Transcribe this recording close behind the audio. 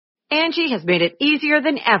Angie has made it easier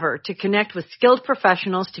than ever to connect with skilled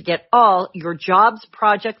professionals to get all your jobs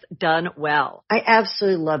projects done well. I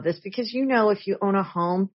absolutely love this because, if you own a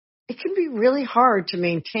home, it can be really hard to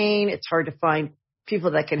maintain. It's hard to find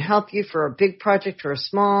people that can help you for a big project or a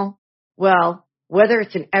small. Well, whether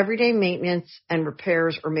it's in everyday maintenance and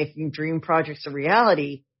repairs or making dream projects a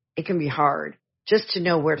reality, it can be hard just to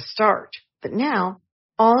know where to start. But now,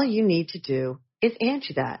 all you need to do is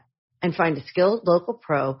Angie that and find a skilled local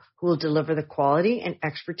pro who will deliver the quality and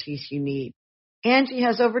expertise you need. Angie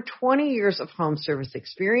has over 20 years of home service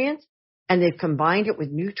experience, and they've combined it with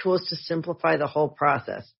new tools to simplify the whole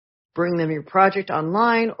process. Bring them your project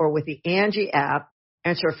online or with the Angie app,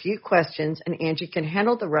 answer a few questions, and Angie can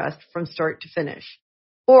handle the rest from start to finish.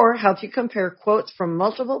 Or help you compare quotes from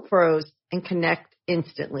multiple pros and connect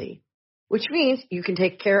instantly, which means you can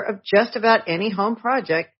take care of just about any home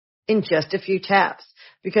project in just a few taps.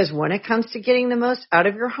 Because when it comes to getting the most out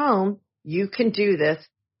of your home, you can do this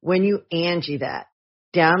when you Angie that.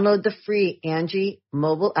 Download the free Angie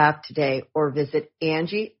mobile app today or visit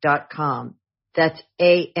Angie.com. That's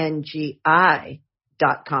ANGI.com.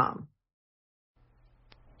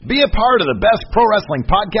 Be a part of the best pro wrestling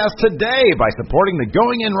podcast today by supporting the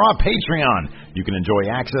Going In Raw Patreon. You can enjoy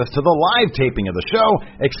access to the live taping of the show,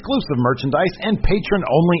 exclusive merchandise, and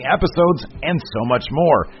patron-only episodes, and so much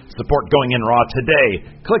more. Support Going In Raw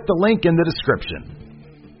today. Click the link in the description.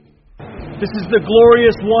 This is the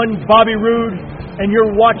glorious one, Bobby Roode, and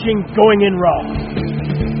you're watching Going In Raw.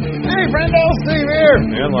 Hey, friendo, Steve here.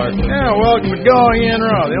 And Larson. Yeah, welcome to Going In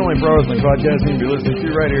Raw, the only pro wrestling podcast you can be listening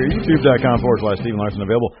to right here, youtube.com/Steven Larson,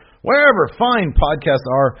 available wherever fine podcasts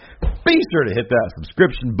are. Be sure to hit that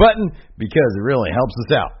subscription button because it really helps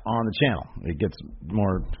us out on the channel. It gets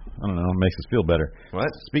more, makes us feel better. What?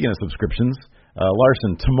 Speaking of subscriptions,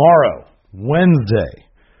 Larson, tomorrow, Wednesday,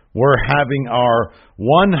 we're having our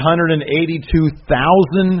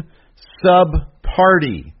 182,000 sub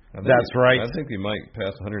party. That's right. I think we might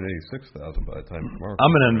pass 186,000 by the time tomorrow.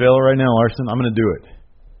 I'm going to unveil it right now, Larson. I'm going to do it.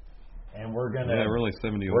 And we're going to we're only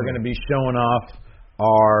 70. We're going to be showing off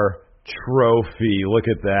our trophy.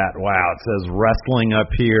 Look at that. Wow, it says wrestling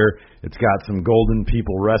up here. It's got some golden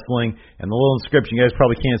people wrestling. And the little inscription, you guys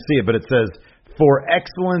probably can't see it, but it says, "For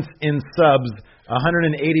excellence in subs,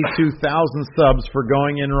 182,000 subs for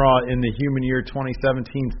Going In Raw in the human year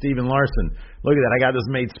 2017, Steven Larson." Look at that. I got this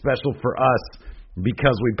made special for us.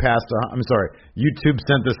 Because we passed, YouTube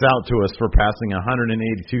sent this out to us for passing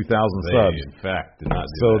 182,000 subs. In fact, did not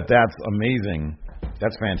do that. That's amazing.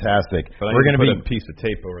 That's fantastic. But we're going to put a piece of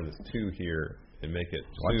tape over this 2 here and make it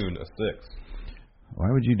soon a 6.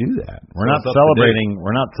 Why would you do that? We're not celebrating.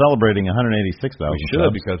 We're not celebrating 186,000. We should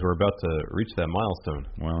subs. because we're about to reach that milestone.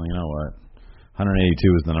 Well, you know what? 182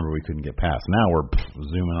 is the number we couldn't get past. Now we're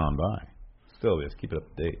zooming on by. Still, just keep it up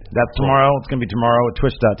to date. That's tomorrow. It's going to be tomorrow at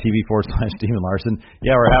twitch.tv/Steven Larson.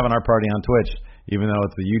 Yeah, we're having our party on Twitch, even though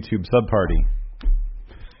it's a YouTube sub-party.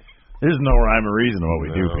 There's no rhyme or reason to what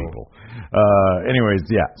we do, people. Anyways,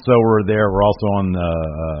 yeah, so we're there. We're also on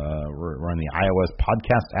we're on the iOS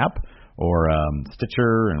podcast app or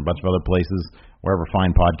Stitcher and a bunch of other places, wherever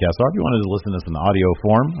fine podcasts are. If you wanted to listen to this in audio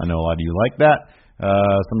form, I know a lot of you like that.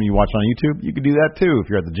 Some of you watch on YouTube, you could do that too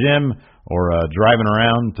if you're at the gym or driving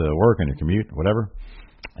around to work on your commute, whatever.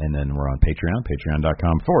 And then we're on Patreon,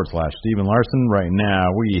 patreon.com/Steven Larson. Right now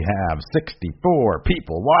we have 64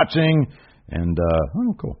 people watching, and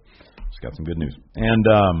cool. Just got some good news. And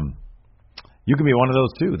you can be one of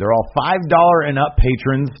those too. They're all $5 and up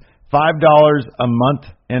patrons. $5 a month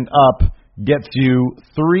and up gets you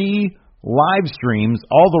 3 live streams,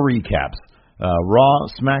 all the recaps. Raw,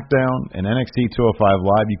 SmackDown, and NXT 205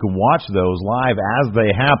 Live. You can watch those live as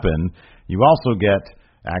they happen. You also get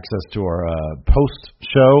access to our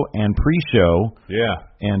post-show and pre-show. Yeah.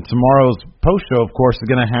 And tomorrow's post-show, of course, is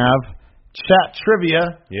going to have chat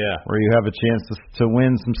trivia. Yeah. Where you have a chance to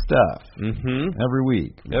win some stuff. Mm-hmm. Every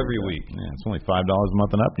week. Every week. Yeah, it's only $5 a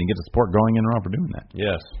month and up, and you get to support Going In Raw for doing that.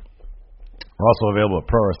 Yes. We're also available at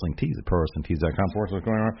Pro Wrestling Tees at ProWrestlingTees.com/going.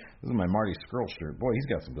 This is my Marty Skrull shirt. Boy, he's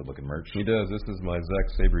got some good-looking merch. He does. This is my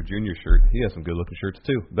Zack Sabre Jr. shirt. He has some good-looking shirts,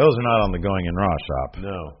 too. Those are not on the Going In Raw shop.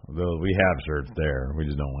 No. Though we have shirts there. We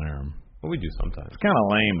just don't wear them. Well, we do sometimes. It's kind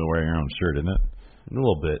of lame to wear your own shirt, isn't it? A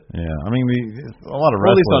little bit. Yeah. I mean, a lot of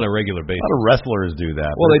wrestlers. Well, at least on a regular basis. A lot of wrestlers do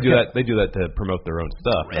that. Well, they do that. They do that to promote their own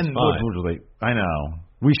stuff. That's fine. I know.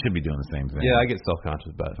 We should be doing the same thing. Yeah, I get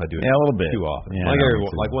self-conscious about it if I do it a little bit too often. Yeah,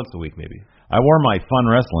 like once a week, maybe. I wore my Fun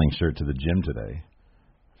Wrestling shirt to the gym today.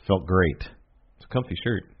 Felt great. It's a comfy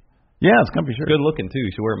shirt. Yeah, it's a comfy shirt. Good looking, too.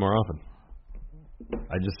 You should wear it more often.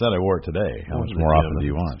 I just said I wore it today. How much more often do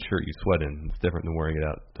you want? Shirt you sweat in. It's different than wearing it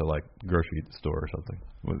out to like grocery store or something.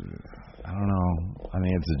 I don't know. I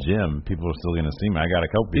mean, it's a gym. People are still going to see me. I got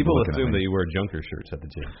a couple people assume that you wear junker shirts at the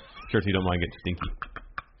gym. Shirts you don't mind getting stinky.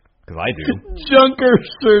 Because I do. Junker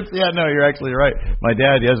shirts. Yeah, no, you're actually right. My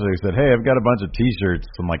dad yesterday said, hey, I've got a bunch of T-shirts,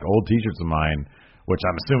 some like old T-shirts of mine, which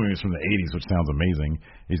I'm assuming is from the 80s, which sounds amazing.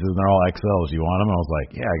 He says, they're all XLs. You want them? I was like,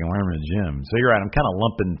 yeah, I can wear them in the gym. So you're right. I'm kind of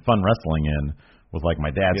lumping fun wrestling in with like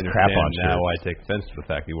my dad's crap on shirts. Now I take offense to the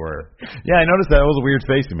fact you wore. Yeah, I noticed that. It was a weird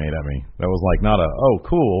face he made at me. That was like not a, oh,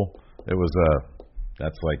 cool. It was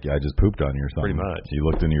that's like, I just pooped on you or something. Pretty much. You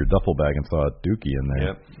looked into your duffel bag and saw a dookie in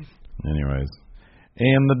there. Yep. Anyways.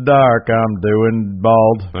 In the dark, I'm doing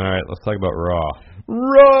bald. All right, let's talk about Raw.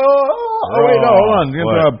 Raw! Oh, wait, no, hold on.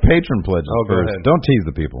 We're patron pledge. Oh, go ahead. Don't tease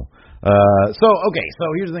the people. So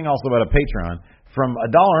here's the thing also about a Patreon. From $1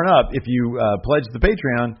 and up, if you pledge the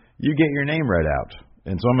Patreon, you get your name read out.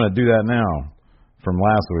 And so I'm going to do that now from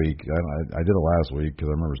last week. I did it last week because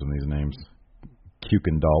I remember some of these names.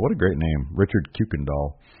 Kuykendall. What a great name. Richard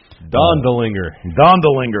Kuykendall. Dondelinger.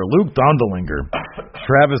 Luke Dondelinger.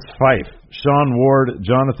 Travis Fife. Sean Ward.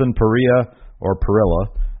 Jonathan Perea or Perilla.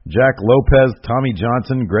 Jack Lopez. Tommy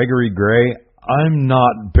Johnson. Gregory Gray. I'm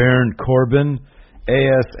not Baron Corbin.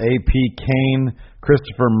 ASAP Kane.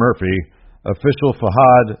 Christopher Murphy. Official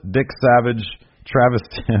Fahad. Dick Savage. Travis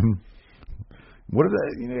Tim. What is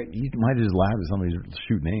that? You might just laugh at somebody's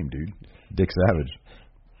shoot name, dude. Dick Savage.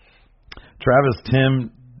 Travis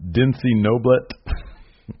Tim. Dincy Noblet.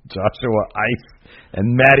 Joshua Ice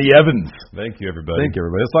and Matty Evans. Thank you, everybody.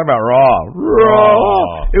 Let's talk about Raw.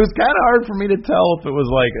 It was kind of hard for me to tell if it was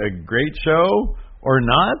like a great show or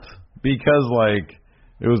not because like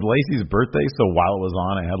it was Lacey's birthday, so while it was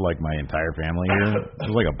on, I had like my entire family here. It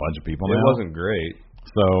was like a bunch of people. It wasn't great.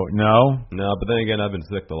 So no, but then again, I've been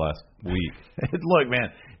sick the last week. Look, man,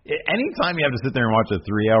 anytime you have to sit there and watch a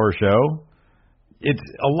 3-hour show. It's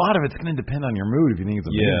a lot of it's going to depend on your mood if you think it's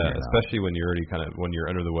a especially when you're already when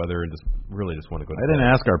you're under the weather and just want to go to bed. I didn't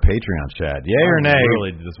ask our Patreon chat, yay or nay. I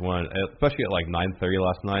really just want, especially at like 9:30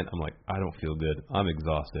 last night. I'm like, I don't feel good. I'm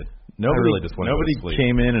exhausted. Nobody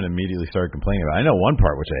came in and immediately started complaining about it. I know one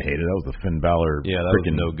part which I hated. That was the Finn Balor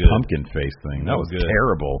freaking pumpkin face thing. That was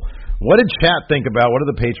terrible. What did chat think about? What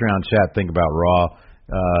did the Patreon chat think about Raw?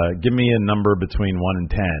 Give me a number between 1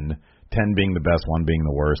 and 10. 10 being the best, 1 being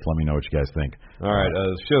the worst. Let me know what you guys think. All right.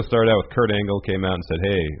 The show started out with Kurt Angle came out and said,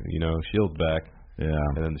 hey, Shield's back. Yeah.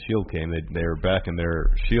 And then the Shield came. They were back in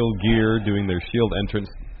their Shield gear, doing their Shield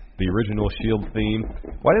entrance, the original Shield theme.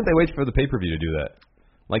 Why didn't they wait for the pay-per-view to do that?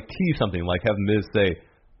 Like tease something, like have Miz say,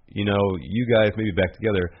 you guys may be back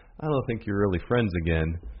together. I don't think you're really friends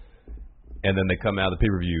again. And then they come out of the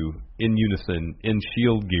pay-per-view in unison, in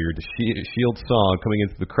Shield gear, the Shield song coming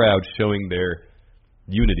into the crowd, showing their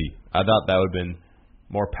unity. I thought that would have been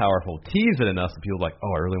more powerful. Tease it enough that people are like,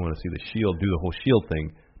 oh, I really want to see the Shield do the whole Shield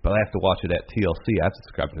thing, but I have to watch it at TLC. I have to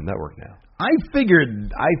subscribe to the network now. I figured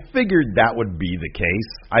that would be the case.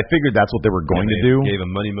 I figured that's what they were going to do. Gave a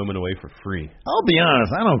money moment away for free. I'll be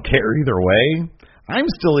honest, I don't care either way. I'm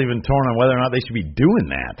still even torn on whether or not they should be doing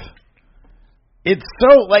that. It's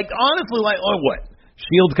so, like, honestly, like, oh, what?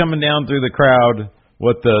 Shield coming down through the crowd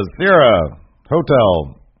with the Sierra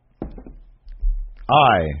Hotel.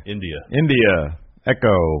 India,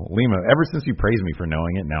 Echo, Lima. Ever since you praised me for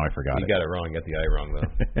knowing it, now I forgot it. You got it wrong. You got the I wrong, though.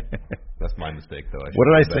 That's my mistake, though. What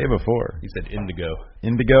did I say before? You said indigo.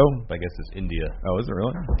 Indigo? I guess it's India. Oh, is it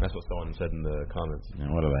really? That's what someone said in the comments. Yeah,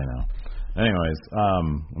 what did I know? Anyways,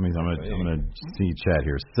 I'm gonna see chat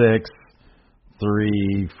here. 6,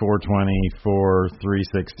 3, 420, 4,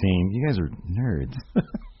 316. You guys are nerds.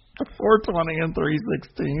 420 and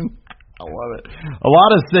 316. I love it. A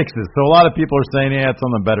lot of 6s. So a lot of people are saying, yeah, it's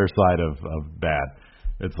on the better side of bad.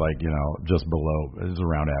 It's like, just below. It's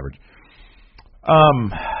around average.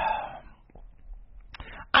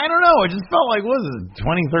 I don't know. It just felt like, what was it,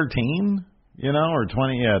 2013? Or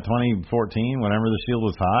 2014, whenever the Shield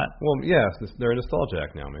was hot. Well, yes, they're a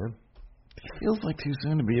nostalgiac now, man. It feels like too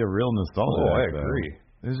soon to be a real nostalgiac. Oh, I agree.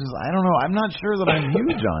 It's just, I don't know. I'm not sure that I'm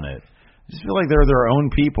huge on it. I just feel like they're their own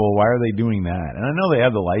people. Why are they doing that? And I know they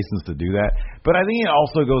have the license to do that, but I think it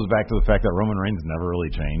also goes back to the fact that Roman Reigns never really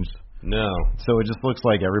changed. No. So it just looks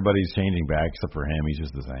like everybody's changing back except for him. He's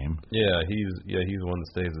just the same. Yeah, he's the one that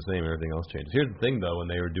stays the same. Everything else changes. Here's the thing, though: when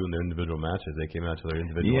they were doing their individual matches, they came out to their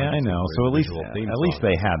individual. Yeah, I know. So at least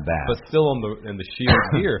they had that. But still, in the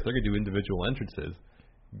Shield gear, if they're gonna do individual entrances,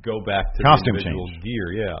 go back to costume the individual change. gear.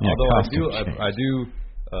 Yeah. Although I do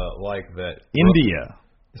like that. India.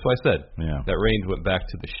 That's what I said. Yeah. That Reigns went back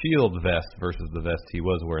to the Shield vest versus the vest he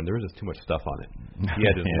was wearing. There was just too much stuff on it. He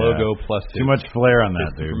had his logo plus too much flair on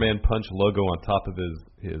that, dude. Superman punch logo on top of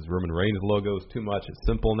his Roman Reigns logo is too much. It's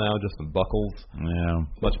simple now, just some buckles. Yeah.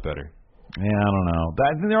 Much better. Yeah, I don't know.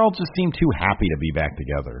 I think they all just seem too happy to be back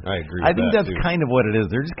together. I agree. I think that's too. kind of what it is.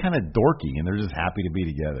 They're just kind of dorky, and they're just happy to be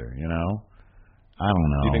together. You know? I don't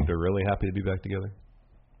know. Do you think they're really happy to be back together?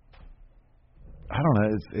 I don't know.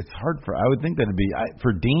 It's hard for. I would think that it'd be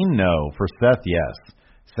for Dean. No. For Seth, yes.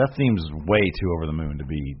 Seth seems way too over the moon to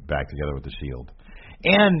be back together with the Shield,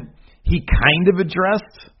 and he kind of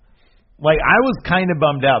addressed. Like, I was kind of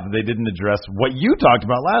bummed out that they didn't address what you talked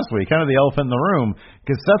about last week, kind of the elephant in the room,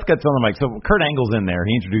 because Seth gets on the mic. So Kurt Angle's in there.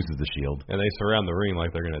 He introduces the Shield. And they surround the ring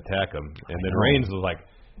like they're going to attack him. And then Reigns was like,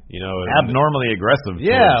 abnormally aggressive.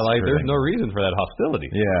 Yeah, like there's no reason for that hostility.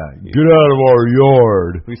 Yeah. Get out of our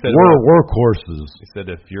yard. We're workhorses. He said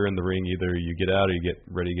if you're in the ring, either you get out or you get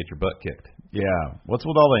ready to get your butt kicked. Yeah. What's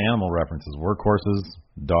with all the animal references? Workhorses,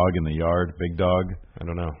 dog in the yard, big dog. I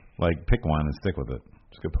don't know. Like, pick one and stick with it.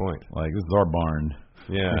 That's a good point. Like, this is our barn.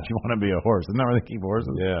 Yeah. If you want to be a horse. Isn't that where they keep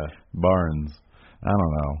horses? Yeah. Barns. I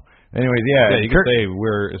don't know. Anyways, yeah. You could say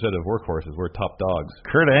instead of workhorses, we're top dogs.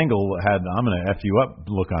 Kurt Angle had I'm going to F you up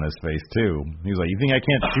look on his face, too. He was like, you think I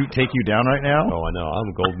can't take you down right now? Oh, I know. I'm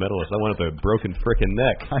a gold medalist. I went with a broken frickin'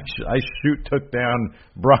 neck. I took down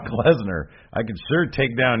Brock Lesnar. I could sure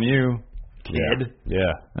take down you, kid.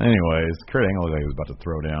 Yeah. Anyways, Kurt Angle looked like he was about to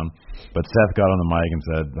throw down. But Seth got on the mic and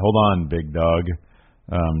said, hold on, big dog.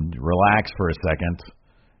 Relax for a second.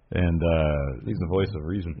 And he's the voice of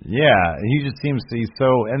reason. Yeah, he just seems to.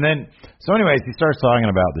 So anyways, he starts talking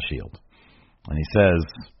about the Shield, and he says,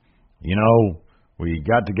 we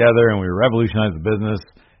got together and we revolutionized the business,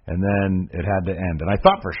 and then it had to end. And I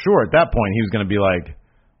thought for sure at that point he was going to be like,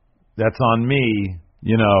 "That's on me."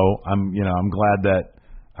 I'm glad that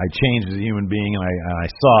I changed as a human being, and I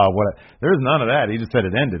saw what. There was none of that. He just said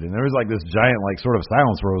it ended, and there was like this giant sort of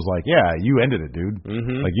silence where it was like, yeah, you ended it, dude.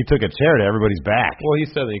 Mm-hmm. Like you took a chair to everybody's back. Well, he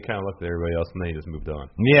said that he kind of looked at everybody else, and then he just moved on.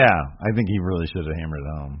 Yeah, I think he really should have hammered it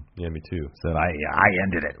home. Yeah, me too. Said I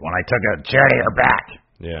ended it when I took a chair to your back.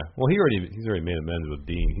 Yeah. Well, he's already made amends with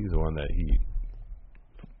Dean. He's the one that he,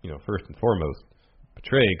 first and foremost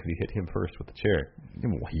betrayed because he hit him first with the chair.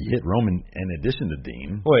 He hit Roman in addition to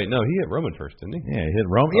Dean. Wait, no, he hit Roman first, didn't he? Yeah, he hit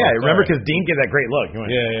Roman. Yeah, remember because Dean gave that great look.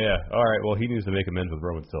 Yeah. All right, well, he needs to make amends with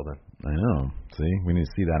Roman still then. I know. See, we need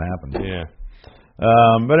to see that happen. Yeah.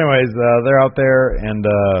 But anyways, they're out there, and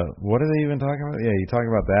what are they even talking about? Yeah, you talking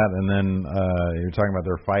about that, and then you're talking about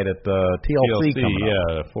their fight at TLC coming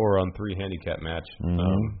up. Yeah, 4-on-3 handicap match.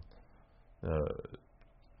 Mm-hmm.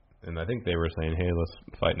 And I think they were saying, hey, let's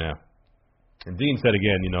fight now. And Dean said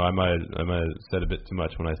again, I might have said a bit too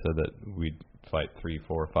much when I said that we'd fight 3,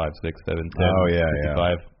 4, 5, 6, 7, 10,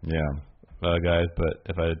 55 guys, but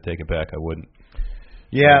if I had to take it back, I wouldn't.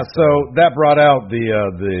 Yeah, so that brought out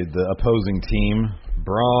the opposing team.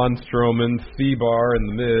 Braun, Strowman, Thebar, and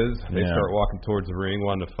The Miz. They Yeah. start walking towards the ring,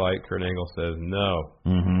 wanting to fight. Kurt Angle says, no.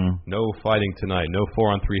 Mm-hmm. No fighting tonight. No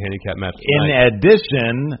 4-on-3 handicap match In tonight.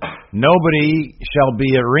 addition, nobody shall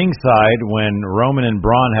be at ringside when Roman and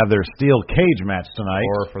Braun have their steel cage match tonight.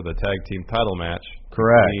 Or for the tag team title match.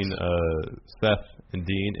 Correct. Between Seth and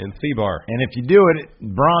Dean and Thebar. And if you do it,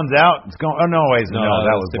 Braun's out. It's going. Oh no, wait, no,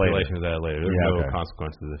 that was stipulation later. of that later. There's no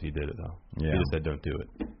consequences if he did it though. Yeah. He just said don't do it.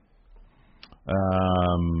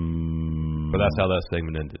 But that's how that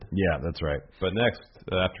segment ended. Yeah, that's right. But next,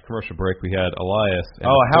 after commercial break, we had Elias. And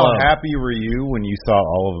how happy were you when you saw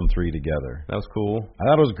all of them three together? That was cool. I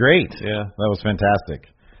thought it was great. Yeah, that was fantastic.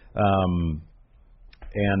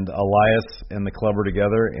 And Elias and the club were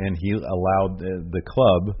together, and he allowed the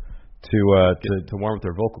club to warm up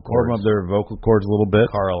their vocal cords. Warm up their vocal cords a little bit.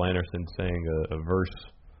 Carl Anderson sang a verse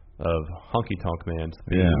of Honky Tonk Man's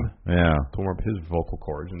theme to warm up his vocal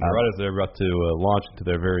cords. And right as they're about to launch into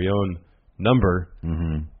their very own number,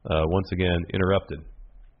 once again interrupted.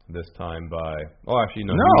 This time by they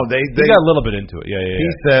got a little bit into it.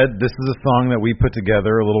 He said this is a song that we put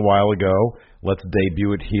together a little while ago. Let's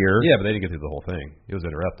debut it here. Yeah, but they didn't get through the whole thing. It was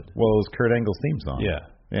interrupted. Well, it was Kurt Angle's theme song. Yeah.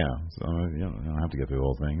 So you don't have to get through the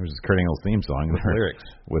whole thing. It was just Kurt Angle's theme song with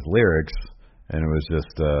lyrics, and it was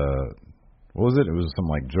just what was it? It was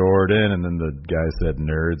something like Jordan, and then the guy said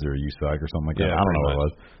nerds or you suck or something like that. I don't know what it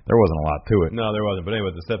was. There wasn't a lot to it. No, there wasn't. But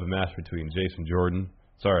anyway, the separate match between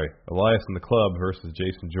Elias and the Club versus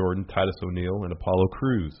Jason Jordan, Titus O'Neil, and Apollo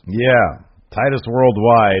Crews. Yeah, Titus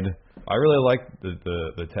Worldwide. I really like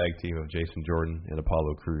the tag team of Jason Jordan and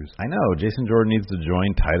Apollo Crews. I know. Jason Jordan needs to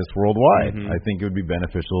join Titus Worldwide. I think it would be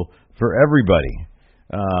beneficial for everybody.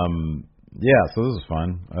 Yeah, so this is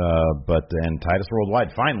fun. And Titus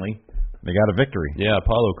Worldwide, finally, they got a victory. Yeah,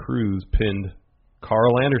 Apollo Crews pinned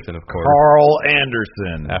Carl Anderson, of course. Carl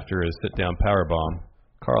Anderson. After his sit-down powerbomb.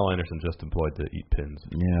 Carl Anderson just employed to eat pins.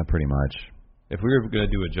 Yeah, pretty much. If we were going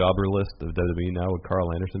to do a jobber list of WWE now, would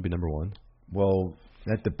Carl Anderson be number one? Well,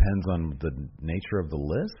 that depends on the nature of the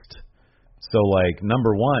list. So, like,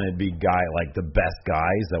 number one, it'd be like the best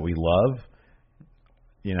guys that we love.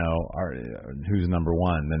 You know, who's number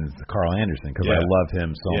one? Then it's Carl Anderson because I love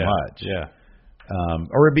him so much. Yeah.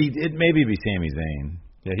 Or it maybe be Sami Zayn.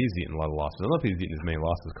 Yeah, he's eaten a lot of losses. I don't know if he's eaten as many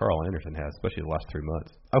losses as Carl Anderson has, especially the last 3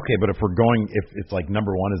 months. Okay, but if it's like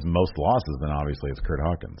number one is most losses, then obviously it's Kurt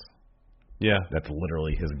Hawkins. Yeah. That's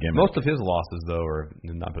literally his gimmick. Most of his losses, though, are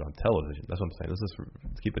not been on television. That's what I'm saying.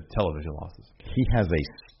 Let's keep it television losses. He has a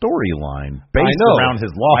storyline based around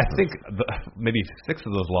his losses. I think maybe 6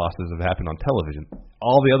 of those losses have happened on television.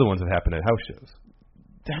 All the other ones have happened at house shows.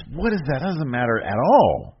 What is that? That doesn't matter at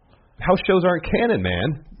all. House shows aren't canon,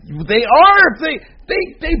 man. They are.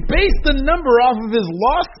 They base the number off of his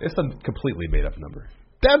loss. It's a completely made up number.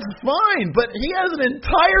 That's fine, but he has an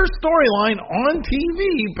entire storyline on TV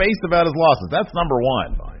based about his losses. That's number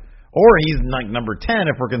one. Fine. Or he's like number 10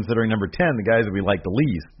 if we're considering number 10 the guys that we like the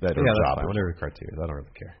least. That are that's jobbers. fine. Whatever criteria. I don't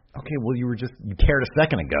really care. Okay, well you cared a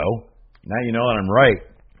second ago. Now you know that I'm right.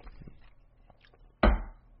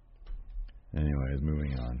 Anyways,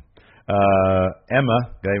 moving on. Emma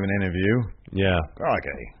gave an interview. Yeah.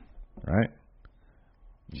 Okay. Right?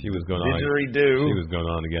 She was going on. Didgeridoo. She was going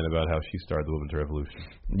on again about how she started the Women's Revolution.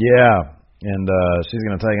 Yeah. And she's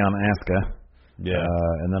going to take on Asuka. Yeah.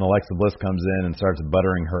 And then Alexa Bliss comes in and starts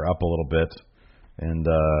buttering her up a little bit. And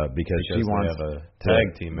because she wants they have a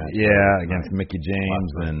tag team match. Yeah, against Mickie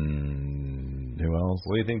James and who else?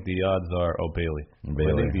 What do you think the odds are? Oh, Bailey. What do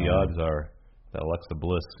you think the odds are that Alexa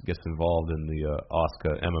Bliss gets involved in the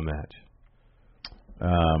Asuka-Emma match?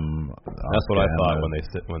 That's what I thought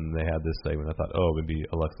when they had this segment. I thought, maybe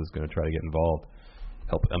Alexa's going to try to get involved,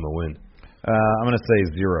 help Emma win. I'm going to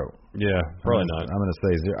say 0. Yeah, probably not. I'm going to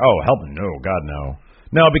say 0. Oh, help! No, God, no.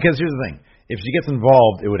 No, because here's the thing: if she gets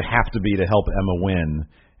involved, it would have to be to help Emma win.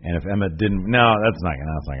 And if Emma didn't, no, that's not going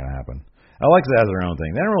to happen. Alexa has her own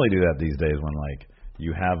thing. They don't really do that these days. When like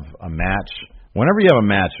you have a match. Whenever you have a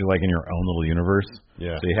match, you're like in your own little universe.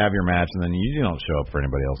 Yeah. So you have your match, and then you don't show up for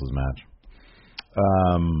anybody else's match.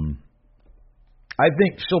 I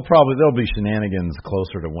think there'll be shenanigans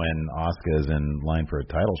closer to when Asuka is in line for a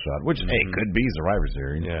title shot, which could be Survivor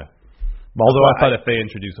Series. Yeah. Although I thought if they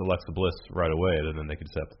introduced Alexa Bliss right away, then they could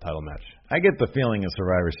set up the title match. I get the feeling a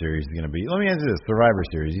Survivor Series is going to be. Let me ask you this: Survivor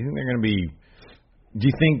Series, you think they're going to be? Do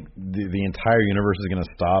you think the entire universe is going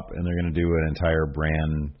to stop and they're going to do an entire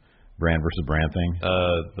brand versus brand thing?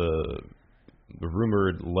 The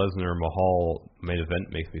rumored Lesnar-Mahal main event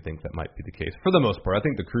makes me think that might be the case. For the most part, I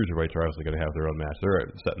think the Cruiserweights are obviously going to have their own match. They're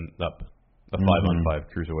setting up a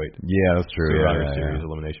 5-on-5 Cruiserweight. Yeah, that's true. Survivor Series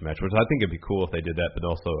elimination match, which I think it'd be cool if they did that, but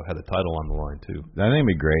also had the title on the line, too. I think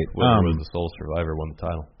it'd be great. Whoever was the sole survivor won the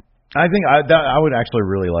title. I think I would actually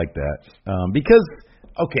really like that. Because,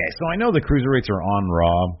 okay, so I know the Cruiserweights are on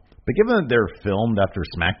Raw, but given that they're filmed after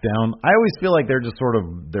SmackDown, I always feel like they're just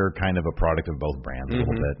they're kind of a product of both brands a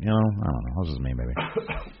little bit. You know, I don't know. That's just me, maybe.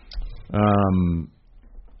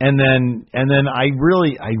 And then it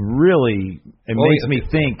makes me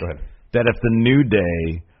think that if the New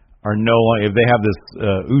Day are if they have this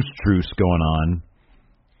Oostruce going on,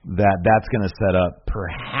 that's going to set up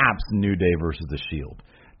perhaps New Day versus the Shield.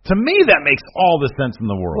 To me, that makes all the sense in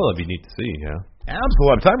the world. Well, it'd be neat to see, yeah.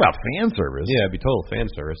 Absolutely. I'm talking about fan service. Yeah, it'd be total fan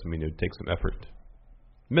service. I mean, it would take some effort.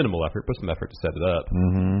 Minimal effort, but some effort to set it up.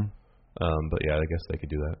 Mm-hmm. But yeah, I guess they could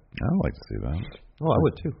do that. I'd like to see that. Well, I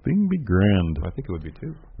would too. Thing be grand. I think it would be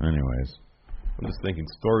too. Anyways. I'm just thinking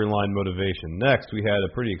storyline motivation. Next, we had a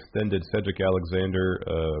pretty extended Cedric Alexander,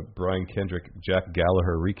 Brian Kendrick, Jack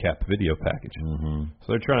Gallagher recap video package. Mm-hmm. So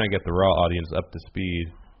they're trying to get the Raw audience up to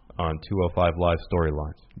speed on 205 Live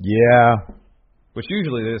storylines. Yeah. Which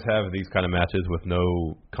usually they just have these kind of matches with no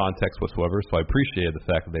context whatsoever, so I appreciated the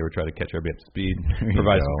fact that they were trying to catch everybody up to speed,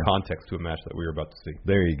 provide some context to a match that we were about to see.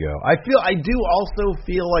 There you go. I do also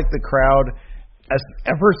feel like the crowd,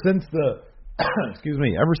 ever since the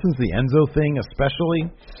Enzo thing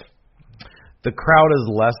especially, the crowd is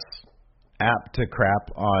less apt to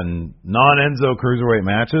crap on non-Enzo cruiserweight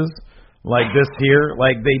matches. Like this here,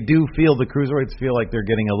 like they do feel the cruiserweights feel like they're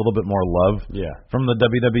getting a little bit more love from the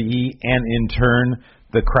WWE, and in turn,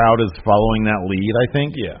 the crowd is following that lead, I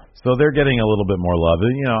think. Yeah. So they're getting a little bit more love.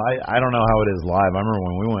 You know, I don't know how it is live. I remember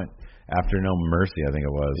when we went after No Mercy, I think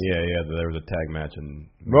it was. Yeah, there was a tag match and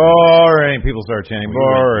boring. People started chanting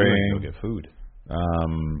boring. We went to go get food.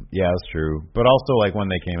 Yeah, that's true. But also, like, when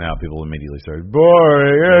they came out, people immediately started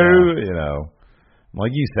boring. You know,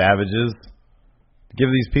 like, you savages, give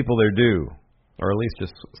these people their due, or at least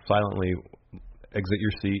just silently exit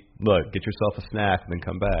your seat. Look, get yourself a snack, and then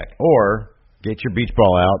come back. Or get your beach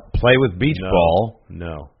ball out, play with beach ball.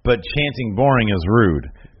 No. But chanting boring is rude.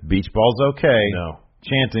 Beach ball's okay. No.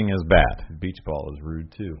 Chanting is bad. Beach ball is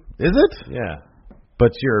rude too. Is it? Yeah.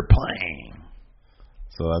 But you're playing.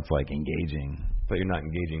 So that's like engaging. But you're not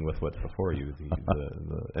engaging with what's before you,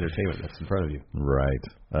 the entertainment that's in front of you. Right.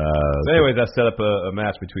 So anyways, that set up a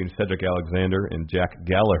match between Cedric Alexander and Jack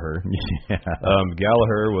Gallagher. Yeah.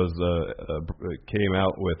 Gallagher came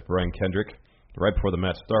out with Brian Kendrick right before the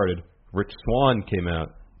match started. Rich Swann came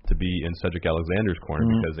out to be in Cedric Alexander's corner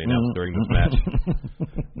because they announced during this match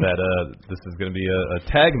that this is going to be a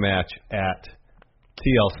tag match at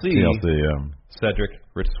TLC. Cedric,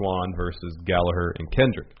 Rich Swann versus Gallagher and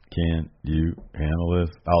Kendrick. Can't you handle this?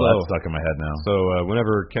 Oh, that's stuck in my head now. So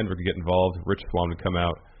whenever Kendrick would get involved, Rich Swann would come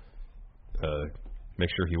out, make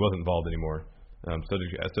sure he wasn't involved anymore.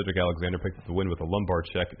 Cedric Alexander picked up the win with a lumbar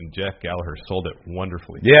check, and Jack Gallagher sold it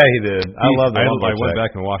wonderfully. Yeah, he did. I love the lumbar check. I went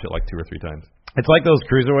back and watched it like 2 or 3 times. It's like those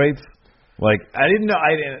cruiserweights. Like, I didn't know.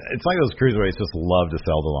 It's like those cruiserweights just love to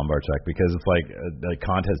sell the lumbar check because it's like a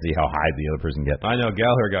contest to see how high the other person gets. I know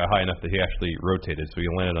Gallagher got high enough that he actually rotated, so he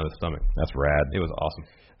landed on his stomach. That's rad. It was awesome.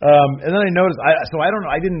 And then I noticed. I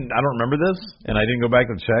don't remember this, and I didn't go back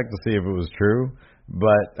to check to see if it was true.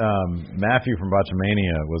 But Matthew from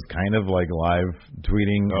Botchamania was kind of like live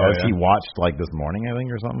tweeting he watched like this morning, I think,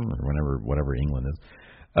 or something, or whatever England is.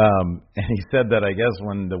 And he said that I guess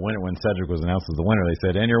when Cedric was announced as the winner, they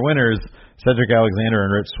said, "And your winners, Cedric Alexander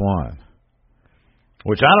and Rich Swann,"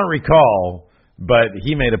 which I don't recall, but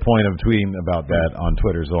he made a point of tweeting about that on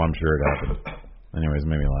Twitter, so I'm sure it happened. Anyways, it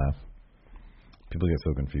made me laugh. People get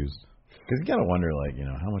so confused because you gotta wonder, like, you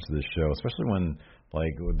know, how much of this show, especially when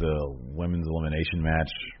like with the women's elimination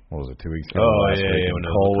match, what was it, 2 weeks ago? Oh yeah, when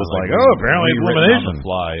Cole was like, apparently it's elimination. On the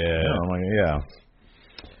fly, yeah. I'm like, yeah.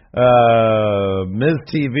 Miz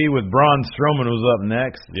TV with Braun Strowman was up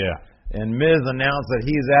next. Yeah. And Miz announced that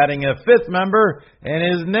he's adding a 5th member, and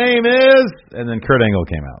his name is... And then Kurt Angle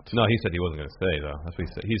came out. No, he said he wasn't going to stay, though. That's what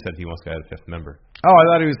he said. He said he wants to add a 5th member. Oh, I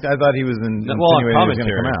thought he was in... Well, on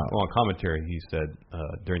commentary, come out. on commentary, he said,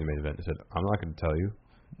 during the main event, he said, "I'm not going to tell you."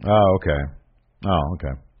 Oh, okay.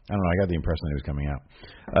 I don't know. I got the impression that he was coming out.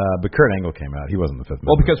 But Kurt Angle came out. He wasn't the 5th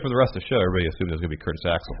member. Well, because for the rest of the show, everybody assumed it was going to be Curtis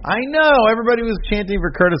Axel. I know. Everybody was chanting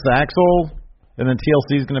for Curtis Axel. And then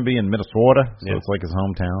TLC is going to be in Minnesota. So it's like his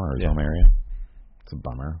hometown or his home area. It's a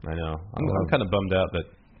bummer. I know. I'm kind of bummed out that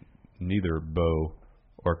neither Bo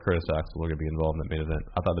or Curtis Axel are going to be involved in that main event.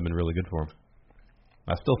 I thought they'd been really good for him.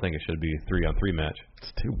 I still think it should be a 3-on-3 match.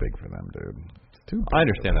 It's too big for them, dude. I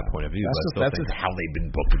understand that point of view. That's just how they've been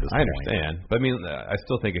booked at this point. I understand. But I mean, I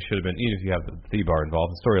still think it should have been, even if you have the T-Bar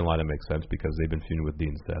involved, the storyline it makes sense because they've been feuding with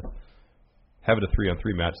Dean's death. Having a 3-on-3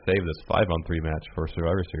 match, save this 5-on-3 match for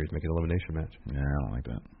Survivor Series, make it an elimination match. Yeah, I don't like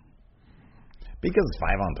that. Because it's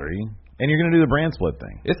 5-on-3, and you're going to do the brand split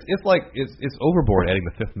thing. It's overboard adding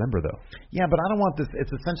the 5th member though. Yeah, but I don't want this.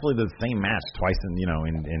 It's essentially the same match twice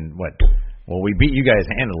in what. Well, we beat you guys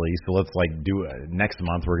handily, so let's do next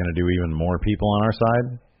month. We're going to do even more people on our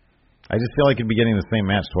side. I just feel like you'd be getting the same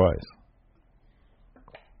match twice.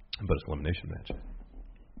 But it's an elimination match.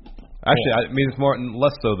 Actually, I mean, it's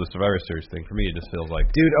less so the Survivor Series thing. For me, it just feels like,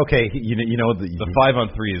 dude. Okay, you know the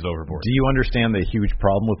 5-on-3 is overboard. Do you understand the huge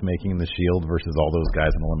problem with making the Shield versus all those guys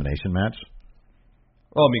in an elimination match?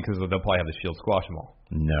 Well, I mean, because they'll probably have the Shield squash them all.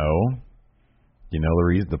 No. You know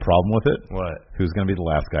the problem with it? What? Who's going to be the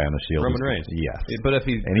last guy on the Shield? Roman Reigns. Yes. But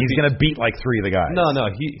he's going to beat like 3 of the guys. No,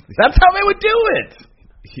 that's how they would do it.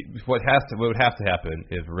 What would have to happen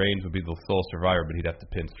is Reigns would be the sole survivor, but he'd have to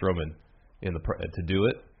pin Strowman to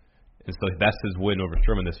do it. And so that's his win over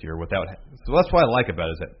Strowman this year. So that's what I like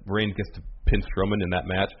about it, is that Reigns gets to pin Strowman in that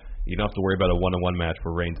match. You don't have to worry about a 1-on-1 match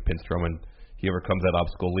where Reigns pins Strowman. He overcomes that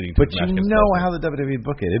obstacle leading to the match. But you know how the WWE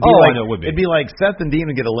book it. I know it would be. It'd be like Seth and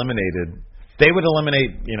Dean would get eliminated. They would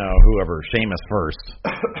eliminate, whoever, Sheamus first,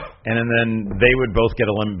 and then they would both be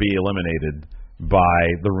eliminated by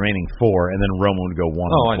the remaining 4, and then Roman would go 1-4.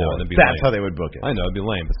 Oh, I know. That's how they would book it. I know, it'd be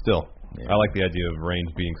lame, but still, I like the idea of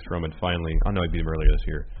Reigns beating Strowman finally. I know he beat him earlier this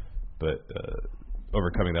year, but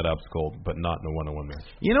overcoming that obstacle, but not in a 1-on-1 match.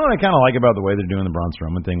 You know what I kind of like about the way they're doing the Braun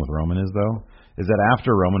Strowman thing with Roman is that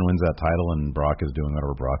after Roman wins that title and Brock is doing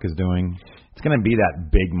whatever Brock is doing, it's going to be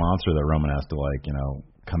that big monster that Roman has to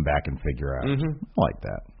come back and figure out. Mm-hmm. I like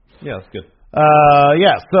that. Yeah, that's good.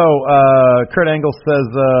 So Kurt Angle says,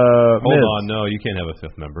 Hold Miz, on, no, you can't have a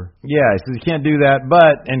fifth member. Yeah, he says you can't do that,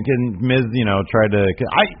 but Miz, try to.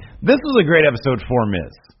 This was a great episode for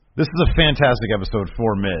Miz. This is a fantastic episode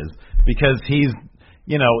for Miz because he's,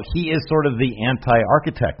 he is sort of the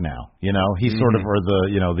anti-architect now. He's sort of, or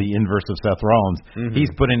the inverse of Seth Rollins. Mm-hmm.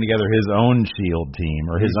 He's putting together his own Shield team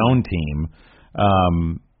or his own team.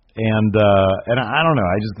 And I don't know.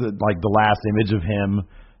 I just like the last image of him,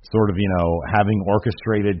 sort of, having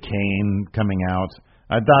orchestrated Kane coming out.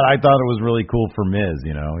 I thought it was really cool for Miz.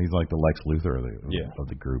 He's like the Lex Luthor of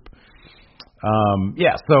the group.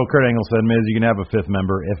 So Kurt Angle said, Miz, you can have a fifth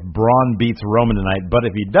member if Braun beats Roman tonight, but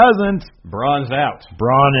if he doesn't, Braun's out.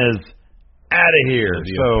 Braun is out of here.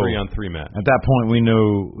 So 3-on-3 match. At that point, we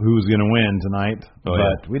knew who was going to win tonight,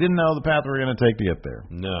 but we didn't know the path we were going to take to get there.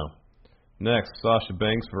 No. Next, Sasha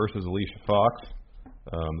Banks versus Alicia Fox.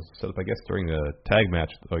 Set up, I guess, during a tag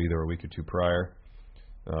match, either a week or two prior.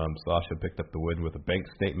 Sasha picked up the win with a bank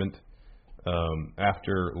statement.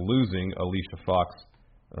 After losing, Alicia Fox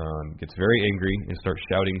gets very angry and starts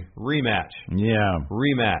shouting, rematch. Yeah.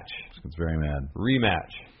 Rematch. She gets very mad.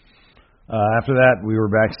 Rematch. After that, we were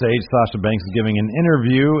backstage. Sasha Banks is giving an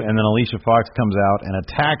interview, and then Alicia Fox comes out and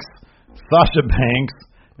attacks Sasha Banks,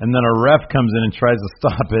 and then a ref comes in and tries to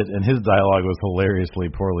stop it, and his dialogue was hilariously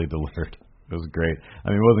poorly delivered. It was great.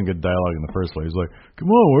 I mean, it wasn't good dialogue in the first place. He was like,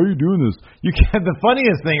 come on, why are you doing this? You can't. The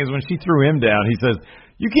funniest thing is when she threw him down, he says,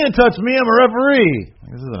 you can't touch me, I'm a referee.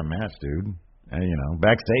 Like, this isn't a match, dude. And,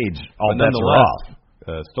 backstage, all bets are off.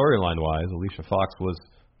 Storyline-wise, Alicia Fox was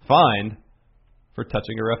fined for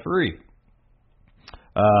touching a referee.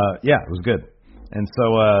 It was good. And so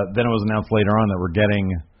then it was announced later on that we're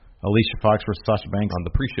getting Alicia Fox versus Sasha Banks on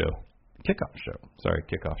the pre-show. Kickoff show. Sorry,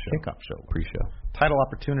 kickoff show. Kickoff show. Pre-show. Title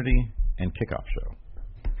opportunity and kickoff show.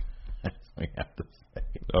 That's what we have to say.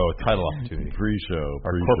 Oh, title opportunity. Pre-show.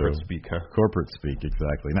 Our corporate speak, huh? Corporate speak,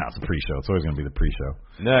 exactly. No, it's a pre-show. It's always going to be the pre-show.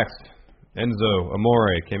 Next, Enzo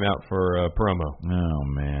Amore came out for a promo. Oh,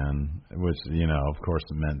 man. Which, of course,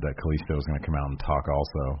 meant that Kalisto was going to come out and talk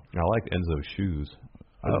also. I like Enzo's shoes.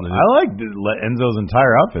 I liked Enzo's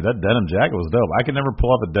entire outfit. That denim jacket was dope. I could never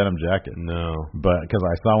pull off a denim jacket. No. But because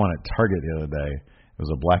I saw one at Target the other day. It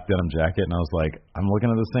was a black denim jacket, and I was like, I'm looking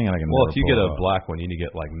at this thing, and I can never if you pull get it a off. black one, you need to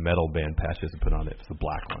get, like, metal band patches to put on it. It's the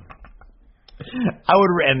black one. I would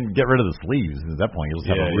and get rid of the sleeves. At that point, you'll just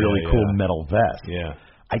have a really cool metal vest. Yeah.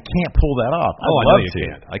 I can't pull that off. I know you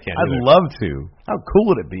can't. I can't. I'd love to. How cool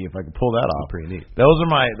would it be if I could pull that off? Pretty neat.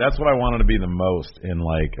 That's what I wanted to be the most in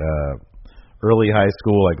like early high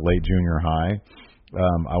school, like late junior high.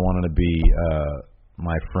 I wanted to be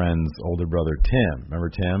my friend's older brother Tim. Remember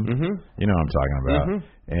Tim? Mm-hmm. You know what I'm talking about.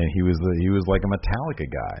 Mm-hmm. And he was like a Metallica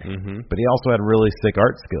guy, but he also had really sick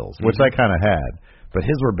art skills, which I kind of had. But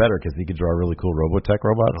his were better because he could draw really cool Robotech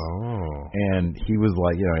robots. Oh. And he was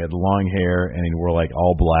like, he had long hair and he wore like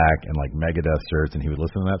all black and like Megadeth shirts, and he would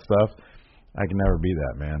listen to that stuff. I can never be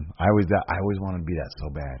that, man. I always wanted to be that so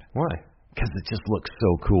bad. Why? Because it just looks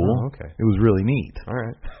so cool. Oh, okay. It was really neat. All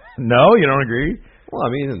right. No, you don't agree? Well, I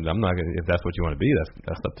mean, I'm not gonna. If that's what you want to be,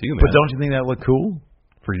 that's up to you, man. But don't you think that looked cool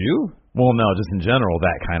for you? Well, no, just in general,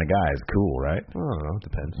 that kind of guy is cool, right? I don't know. It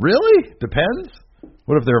depends. Really? Depends.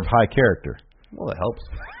 What if they're of high character? Well, that helps.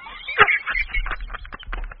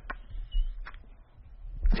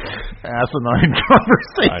 Asinine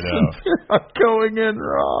conversation. I know. Going in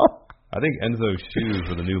raw. I think Enzo's shoes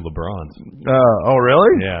are the new LeBrons. Oh,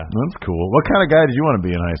 really? Yeah. That's cool. What kind of guy did you want to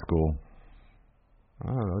be in high school? I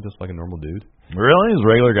don't know, just like a normal dude. Really? He's a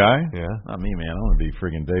regular guy? Yeah. Not me, man. I want to be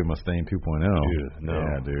freaking Dave Mustaine 2.0. Dude, no.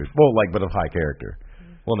 Yeah, dude. Well, like, but of high character.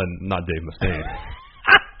 Well, then, not Dave Mustaine.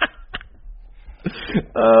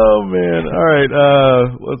 Oh, man. All right.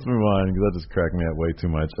 Let's move on because that just cracked me up way too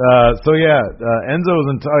much. Enzo was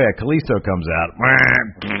in. Kalisto comes out.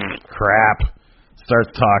 Crap.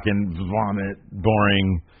 Starts talking. Vomit.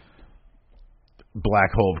 Boring.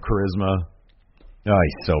 Black hole of charisma. Oh,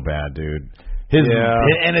 he's so bad, dude.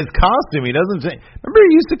 And his costume, he doesn't change. Remember,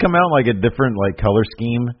 he used to come out like a different like color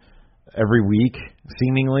scheme every week,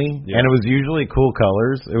 seemingly, and it was usually cool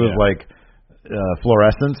colors. It was like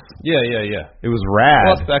fluorescence. Yeah. It was rad.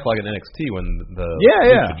 Well, it's back like in NXT when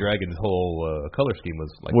the Dragon's whole color scheme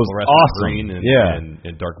was like fluorescent awesome. Green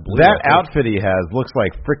and dark blue. That outfit he has looks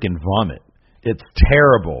like freaking vomit. It's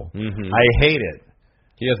terrible. Mm-hmm. I hate it.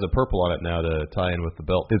 He has the purple on it now to tie in with the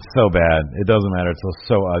belt. It's so bad. It doesn't matter. It's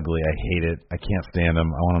so ugly. I hate it. I can't stand him.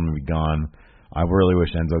 I want him to be gone. I really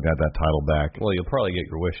wish Enzo got that title back. Well, you'll probably get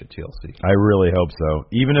your wish at TLC. I really hope so.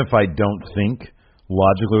 Even if I don't think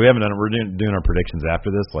logically, we haven't done it. We're doing our predictions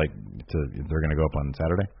after this. Like, they're going to go up on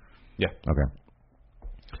Saturday. Yeah. Okay.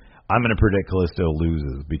 I'm going to predict Kalisto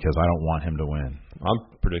loses because I don't want him to win. I'm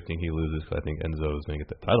predicting he loses because I think Enzo is going to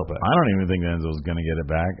get the title back. I don't even think Enzo's going to get it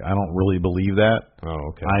back. I don't really believe that. Oh,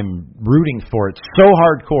 okay. I'm rooting for it so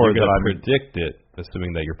hardcore You're that going to predict it,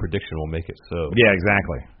 assuming that your prediction will make it so. Yeah,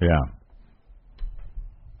 exactly. Yeah.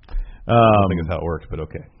 I don't think that's how it works, but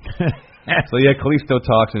okay. So yeah, Kalisto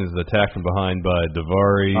Toxin is attacked from behind by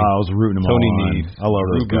Daivari, I was rooting them Tony all on. Nese, I love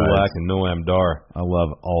those Drew Gulak, guys. and Noam Dar. I love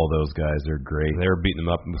all of those guys. They're great. They were beating him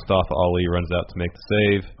up. Mustafa Ali runs out to make the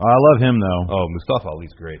save. I love him though. Oh, Mustafa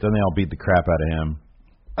Ali's great. Then they all beat the crap out of him.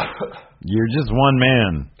 You're just one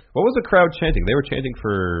man. What was the crowd chanting? They were chanting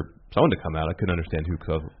for someone to come out. I couldn't understand who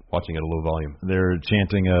because I was watching at a low volume. They're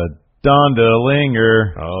chanting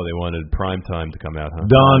Dondalinger. Oh, they wanted Primetime to come out, huh?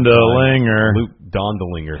 Dondalinger. Luke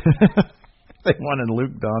Dondalinger. They wanted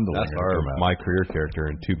Luke Dondalinger. That's my career character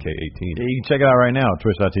in 2K18. Yeah, you can check it out right now,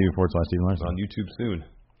 twitch.tv/Stephen Larson. On YouTube soon.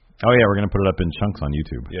 Oh, yeah, we're going to put it up in chunks on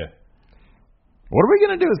YouTube. Yeah. What are we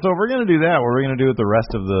going to do? So if we're going to do that, what are we going to do with the rest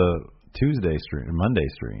of the Monday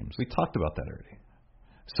streams? We talked about that already.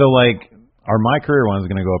 So, like, our My Career one is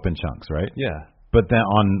going to go up in chunks, right? Yeah. But then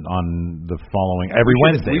on the following, every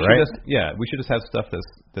Wednesday, right? We should just have stuff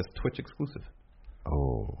that's Twitch exclusive.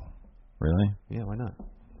 Oh, really? Yeah, why not?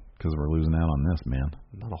 Because we're losing out on this, man.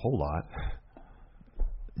 Not a whole lot.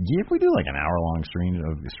 Yeah, if we do like an hour-long stream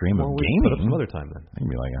of we gaming, put up some other time then. It can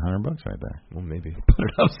be like $100 right there. Well, maybe. Put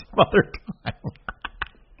it up some other time.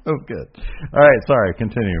 Oh, good. All right, sorry.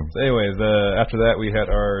 Continue. So anyways, after that we had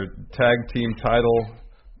our tag team title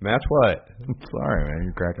match. What? Sorry, man.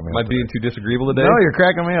 You're cracking me up. Am I being too disagreeable today? No, you're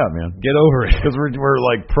cracking me up, man. Get over it. Because we're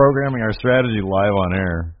like programming our strategy live on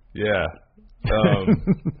air. Yeah.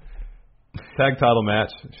 Tag title match.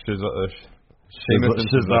 Sheamus and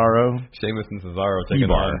Cesaro taking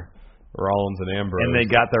on Rollins and Ambrose. And they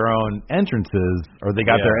got their own entrances, or they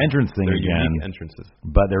got their entrance thing again. Unique entrances.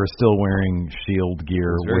 But they were still wearing Shield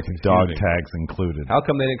gear with dog tags included. How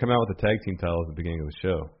come they didn't come out with the tag team titles at the beginning of the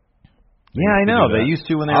show? Yeah, I know. They used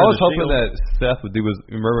to when they were I was hoping Shield. that Seth would do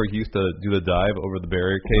remember he used to do the dive over the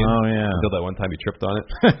barricade? Oh, yeah. Until that one time he tripped on it.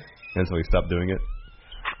 And so he stopped doing it.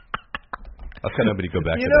 I was kind of hoping he'd go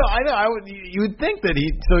back to that. I know. You would think that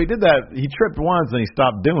he did that. He tripped once and he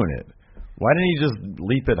stopped doing it. Why didn't he just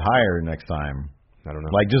leap it higher next time? I don't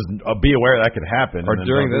know. Like, just be aware that could happen. Or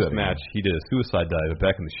during this match, he did a suicide dive.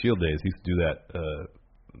 Back in the Shield days, he used to do that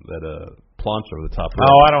planche over the top rope.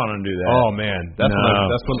 Oh, I don't want to do that. Oh, man.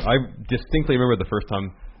 That's when I distinctly remember the first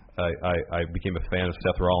time I became a fan of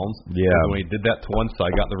Seth Rollins. Yeah. When he did that to one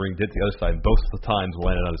side, got in the ring, did to the other side, and both of the times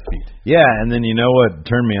landed on his feet. Yeah, and then you know what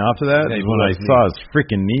turned me off to that? Yeah, is when I saw his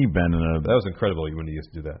freaking knee bending. That was incredible when he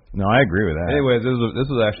used to do that. No, I agree with that. Anyways, this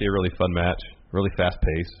was actually a really fun match, really fast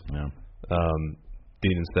paced. Yeah.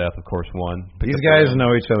 Dean and Seth, of course, won. These guys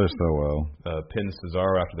know each other so well. Pinned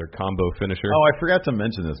Cesaro after their combo finisher. Oh, I forgot to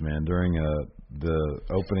mention this, man. During the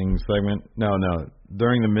opening segment,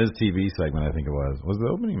 during the Miz TV segment, I think it was the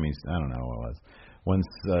opening? I don't know what it was. When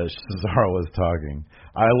Cesaro was talking,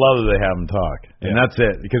 I love that they have him talk, and that's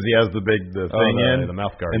it because he has the thing in the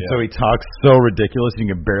mouth guard, and so he talks so ridiculous you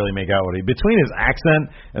can barely make out what between his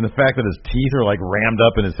accent and the fact that his teeth are like rammed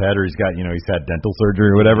up in his head, or he's had dental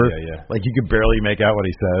surgery or whatever. Like you could barely make out what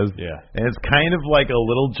he says. Yeah, and it's kind of like a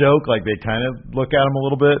little joke, like they kind of look at him a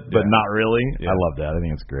little bit, but not really. Yeah. I love that. I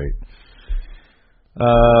think it's great.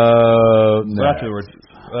 So afterwards.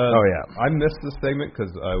 I missed this segment because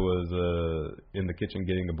I was in the kitchen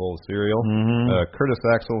getting a bowl of cereal. Mm-hmm. Curtis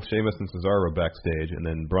Axel, Sheamus, and Cesaro backstage, and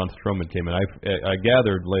then Braun Strowman came in. I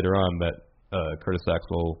gathered later on that Curtis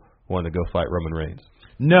Axel wanted to go fight Roman Reigns.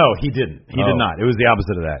 No, he didn't. He did not. It was the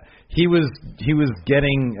opposite of that. He was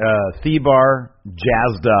getting Thebar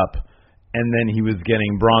jazzed up, and then he was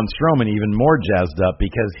getting Braun Strowman even more jazzed up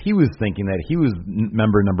because he was thinking that he was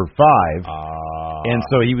member number 5. And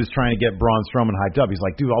so he was trying to get Braun Strowman hyped up. He's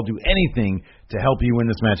like, dude, I'll do anything to help you win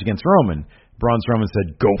this match against Roman. Braun Strowman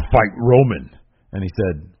said, go fight Roman. And he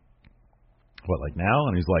said, what, like now?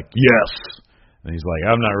 And he's like, yes. And he's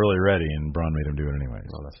like, I'm not really ready. And Braun made him do it anyway.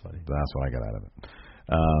 Oh, that's funny. So that's what I got out of it.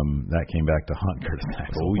 That came back to haunt Curtis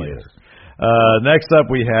Axel later. Yes. Next up,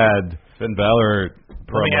 we had Finn Balor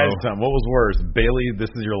promo. Let me ask you something. What was worse, Bailey,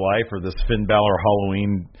 This Is Your Life, or this Finn Balor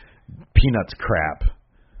Halloween Peanuts crap?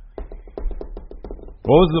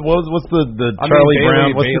 What's the Charlie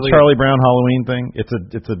Brown? What's the Charlie Brown Halloween thing? It's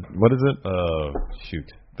a what is it?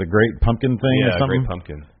 Shoot, the Great Pumpkin thing or something? Great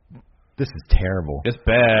Pumpkin. This is terrible. It's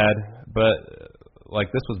bad, but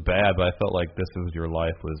this was bad. But I felt like This Was Your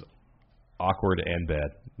Life was awkward and bad.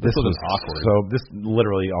 This was awkward. So this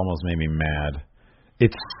literally almost made me mad. It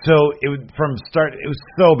was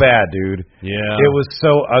so bad, dude. Yeah. It was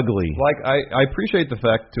so ugly. Like, I appreciate the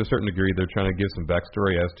fact, to a certain degree, they're trying to give some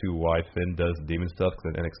backstory as to why Finn does demon stuff,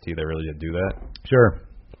 because in NXT they really didn't do that. Sure.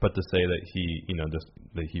 But to say that he,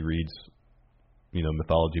 that he reads,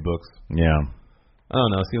 mythology books. Yeah. I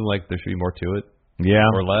don't know. It seems like there should be more to it. Yeah.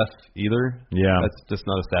 Or less, either. Yeah. That's just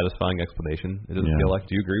not a satisfying explanation. It doesn't feel like.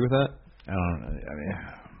 Do you agree with that?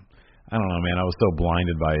 I don't know, man. I was so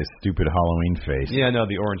blinded by his stupid Halloween face. Yeah, no,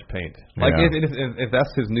 the orange paint. Like, if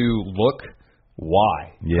that's his new look,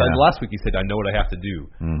 why? Yeah. Last week he said, I know what I have to do.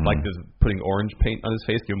 Mm-hmm. Like, does putting orange paint on his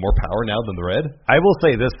face give him more power now than the red? I will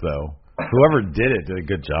say this, though. Whoever did it did a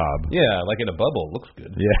good job. Yeah, like in a bubble. It looks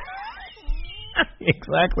good. Yeah.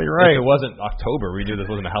 Exactly right. If it wasn't October, we knew this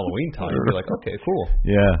wasn't a Halloween time. We'd be like, okay, cool.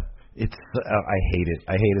 Yeah. I hate it.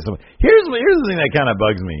 I hate it so much. Here's the thing that kind of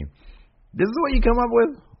bugs me. This is what you come up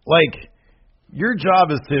with? Like, your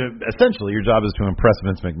job is to impress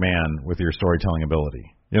Vince McMahon with your storytelling ability.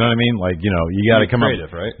 You know what I mean? Like, you got to come creative,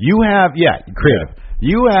 up. Right? You have, creative. Yeah.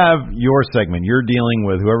 You have your segment. You're dealing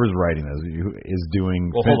with whoever's writing this, who is doing.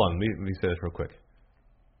 Well, hold on. Let me say this real quick.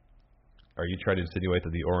 Are you trying to insinuate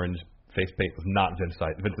that the orange face paint was not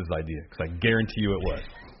Vince's idea? Because I guarantee you it was.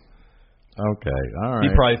 Okay, all right.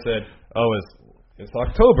 He probably said, "Oh, it's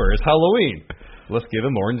October. It's Halloween. Let's give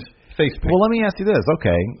him orange face paint." Well, let me ask you this.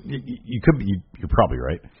 Okay, you're probably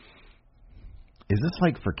right. Is this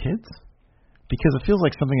like for kids? Because it feels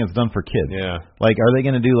like something that's done for kids. Yeah. Like, are they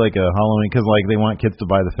going to do like a Halloween? Because like they want kids to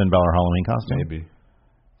buy the Finn Balor Halloween costume. Maybe.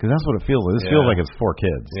 Because that's what it feels like. This feels like it's for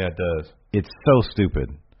kids. Yeah, it does. It's so stupid.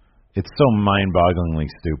 It's so mind-bogglingly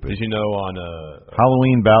stupid. Did you know on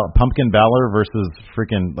Halloween Pumpkin Balor versus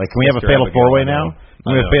freaking, like, can we have a fatal four-way now?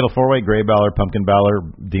 Can we have a fatal four-way? Gray Balor, Pumpkin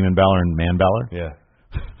Balor, Demon Balor, and Man Balor? Yeah.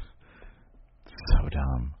 So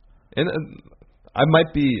dumb. And I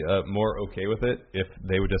might be more okay with it if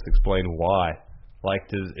they would just explain why. Like,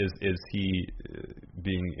 is he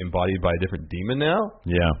being embodied by a different demon now?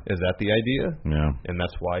 Yeah. Is that the idea? Yeah. And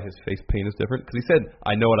that's why his face paint is different? Because he said,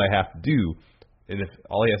 I know what I have to do. And if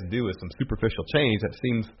all he has to do is some superficial change, that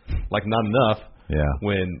seems like not enough. Yeah.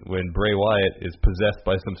 When Bray Wyatt is possessed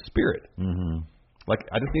by some spirit. Mm-hmm. Like,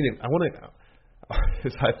 I just need I want to.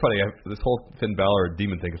 It's funny. This whole Finn Balor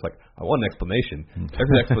demon thing is like, I want an explanation.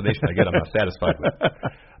 Every explanation I get, I'm not satisfied with.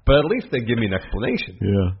 But at least they give me an explanation.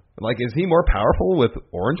 Yeah. Like, is he more powerful with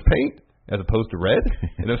orange paint as opposed to red?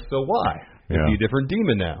 And if so, why? Is he a different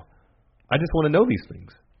demon now? I just want to know these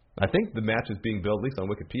things. I think the match is being billed, at least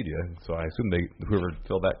on Wikipedia, so I assume whoever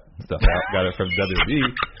filled that stuff out got it from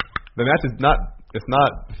WWE. The match is it's not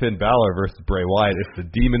Finn Balor versus Bray Wyatt, it's the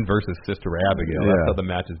Demon versus Sister Abigail. Yeah. That's how the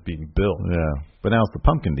match is being billed. Yeah. But now it's the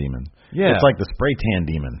Pumpkin Demon. Yeah. It's like the Spray Tan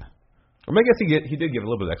Demon. I mean, I guess he did give a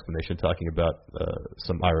little bit of explanation talking about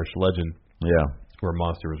some Irish legend. Yeah. Where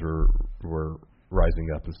monsters were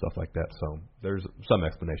rising up and stuff like that. So there's some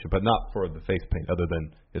explanation, but not for the face paint other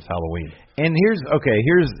than it's Halloween. And here's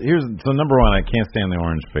so number one, I can't stand the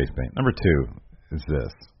orange face paint. Number two is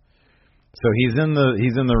this. So he's in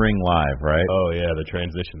the ring live, right? Oh yeah, the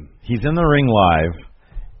transition. He's in the ring live,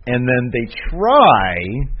 and then they try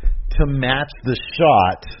to match the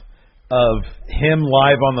shot of him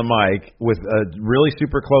live on the mic with a really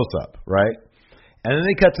super close up, right? And then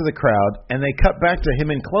they cut to the crowd, and they cut back to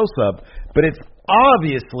him in close-up, but it's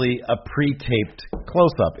obviously a pre-taped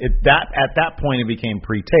close-up. At that point, it became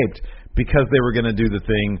pre-taped because they were going to do the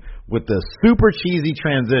thing with the super cheesy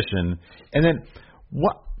transition. And then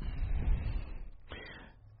what?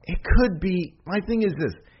 It could be. My thing is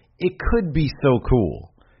this: it could be so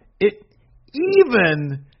cool.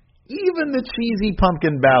 Even the cheesy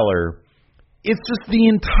Pumpkin Balor. It's just the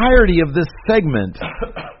entirety of this segment.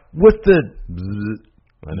 With the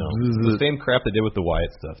I know. The same crap they did with the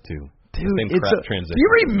Wyatt stuff too. Dude, the same crap transition. Do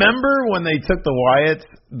you remember when they took the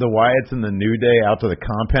Wyatts and the New Day out to the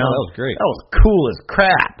compound? Oh, that was great. That was cool as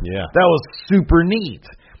crap. Yeah. That was super neat.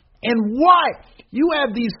 And why? You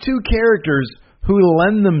have these two characters who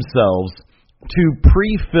lend themselves to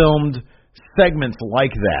pre-filmed segments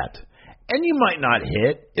like that. And you might not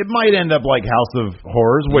hit. It might end up like House of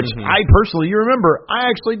Horrors, which I personally, you remember, I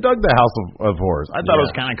actually dug the House of Horrors. I thought it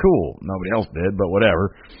was kind of cool. Nobody else did, but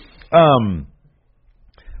whatever.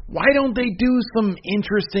 Why don't they do some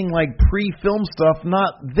interesting, like, pre-film stuff,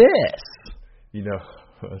 not this? You know,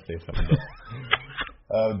 I'll say something.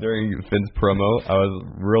 During Finn's promo, I was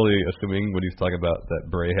really assuming when he was talking about that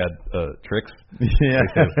Bray had tricks. Yeah. He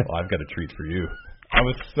says, I've got a treat for you. I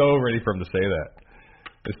was so ready for him to say that.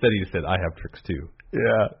 Instead, he said, I have tricks, too.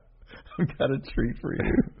 Yeah. I've got a treat for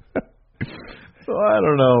you. So, I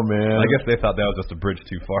don't know, man. I guess they thought that was just a bridge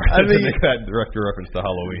too far to make that direct reference to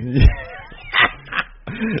Halloween.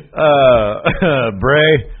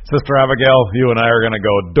 Bray, Sister Abigail, you and I are going to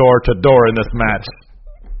go door to door in this match.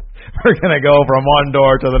 We're going to go from one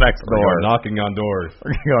door to the next door. Knocking on doors.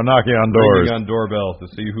 We're going to go knocking on doors. Ringing on doorbells to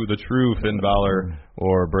see who the true Finn Balor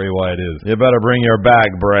or Bray Wyatt is. You better bring your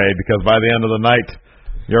bag, Bray, because by the end of the night,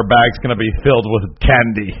 your bag's going to be filled with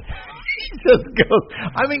candy. He just goes,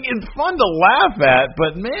 I mean, it's fun to laugh at,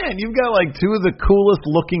 but man, you've got like two of the coolest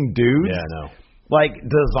looking dudes. Yeah, I know. Like,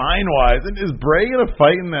 design-wise. And is Bray going to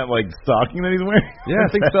fight in that, like, stocking that he's wearing? Yeah,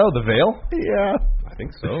 I think so. The veil? Yeah. I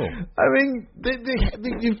think so. I mean,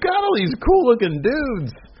 you've got all these cool-looking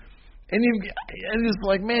dudes. And it's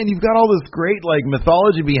like, man, you've got all this great, like,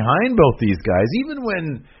 mythology behind both these guys. Even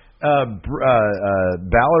when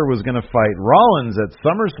Balor was going to fight Rollins at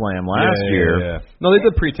SummerSlam last year. Yeah. No, they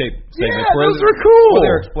did pre-tape segments. Yeah, those were cool. Where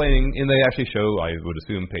they're explaining, and they actually show, I would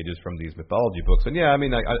assume, pages from these mythology books. And yeah, I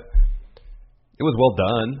mean, it was well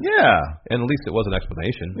done. Yeah. And at least it was an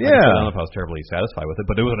explanation. Yeah. I don't know if I was terribly satisfied with it,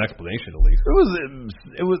 but it was an explanation at least.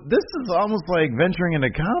 It was. This is almost like venturing into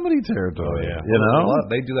comedy territory. Oh, yeah. You know?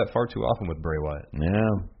 They do that far too often with Bray Wyatt.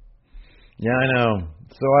 Yeah. Yeah, I know.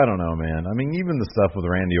 So I don't know, man. I mean, even the stuff with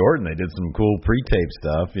Randy Orton, they did some cool pre-tape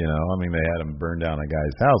stuff, you know. I mean, they had him burn down a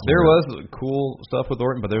guy's house. There was cool stuff with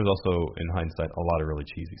Orton, but there was also, in hindsight, a lot of really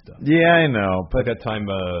cheesy stuff. Yeah, I know. Like that time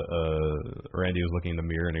Randy was looking in the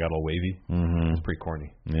mirror and it got all wavy. Mm-hmm. It was pretty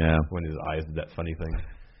corny. Yeah. When his eyes did that funny thing.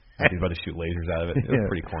 He's about to shoot lasers out of it. It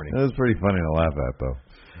was pretty corny. It was pretty funny to laugh at, though.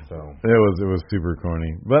 So it was super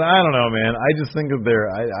corny. But I don't know, man. I just think of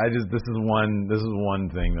this is one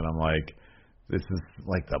thing that I'm like, this is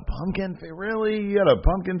like the pumpkin face. Really? You got a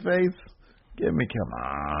pumpkin face? Come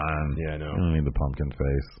on. Yeah, I know. I don't need the pumpkin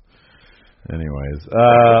face. Anyways,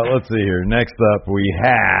 let's see here. Next up, we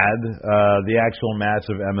had the actual match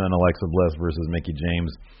of Emma and Alexa Bliss versus Mickie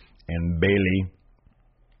James and Bayley.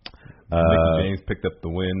 Mickie James picked up the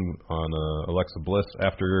win on Alexa Bliss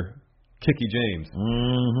after Kicky James.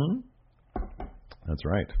 Mm-hmm. That's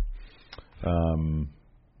right.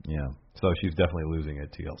 Yeah. So she's definitely losing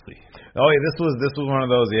at TLC. Oh, yeah, this was one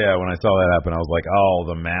of those. Yeah, when I saw that happen, I was like,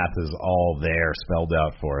 oh, the math is all there, spelled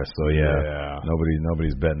out for us. So yeah.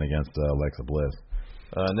 Nobody's betting against Alexa Bliss.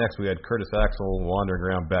 Next, we had Curtis Axel wandering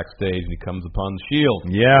around backstage, and he comes upon the Shield.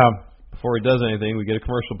 Yeah. Before he does anything, we get a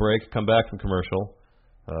commercial break. Come back from commercial.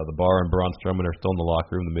 The Bar and Braun Strowman are still in the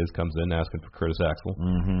locker room. The Miz comes in asking for Curtis Axel.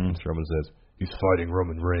 Mm-hmm. And Strowman says, "He's fighting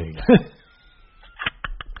Roman Reigns."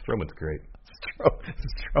 Strowman's great.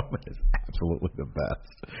 Strowman is absolutely the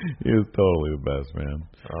best. He is totally the best, man.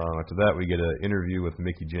 After that, we get an interview with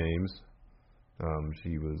Mickie James.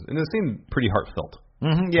 And it seemed pretty heartfelt.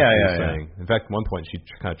 Mm-hmm. Yeah. In fact, at one point, she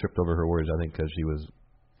kind of tripped over her words, I think, because she was,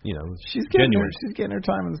 she's getting her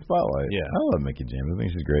time in the spotlight. Yeah. I love Mickie James. I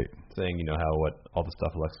think she's great. Saying, how all the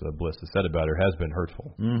stuff Alexa Bliss has said about her has been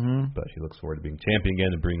hurtful. Mm-hmm. But she looks forward to being champion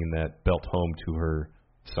again and bringing that belt home to her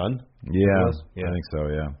son. Yeah. I think so,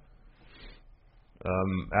 yeah.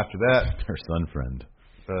 After that, her son friend.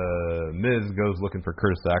 Miz goes looking for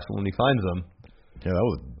Curtis Axel and he finds him. Yeah, that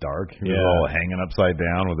was dark. He was all hanging upside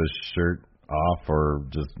down with his shirt off or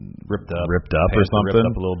just ripped up or something. Ripped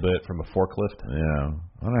up a little bit from a forklift. Yeah.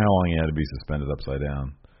 I don't know how long he had to be suspended upside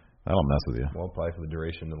down. That'll mess with you. Well, probably for the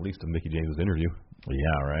duration, at least, of Mickie James' interview.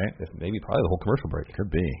 Yeah, right? Maybe probably the whole commercial break.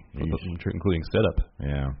 Could be. Including setup.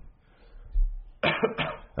 Yeah.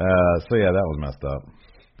 So, yeah, that was messed up.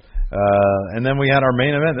 And then we had our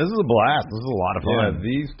main event. This is a blast. This is a lot of fun. Yeah,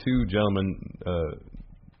 these two gentlemen,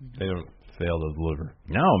 they don't fail to deliver.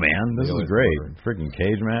 No, man. This is great. Freaking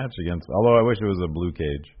cage match against, although I wish it was a blue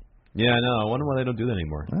cage. Yeah, I know. I wonder why they don't do that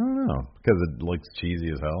anymore. I don't know. Because it looks cheesy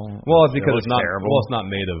as hell. Well, it's because it's not terrible. Well, it's not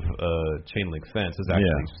made of chain link fence. It's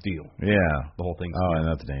actually steel. Yeah. The whole thing's steel. Oh, and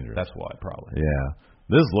that's dangerous. That's why, probably. Yeah.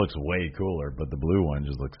 This looks way cooler, but the blue one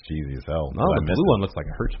just looks cheesy as hell. No, the blue one looks like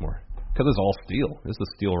it hurts more. Because it's all steel. This is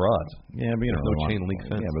steel rods. Yeah, but no chain link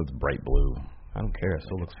fence. Yeah, but it's bright blue. I don't care. It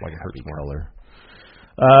still looks like it hurts more. Color.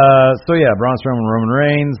 So yeah, Braun Strowman, Roman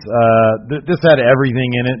Reigns. This had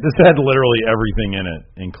everything in it. This had literally everything in it,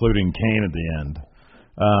 including Kane at the end.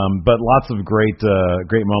 But lots of great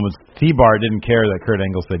moments. T-Bar didn't care that Kurt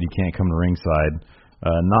Angle said you can't come to ringside.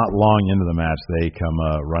 Not long into the match, they come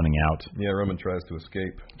running out. Yeah, Roman tries to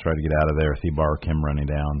escape. Try to get out of there. T-Bar came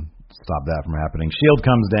running down. Stop that from happening. Shield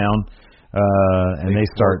comes down, and they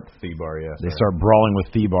start T-Bar. Yeah, they start brawling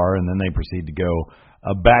with T-Bar, and then they proceed to go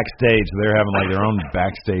backstage. They're having like their own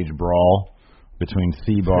backstage brawl between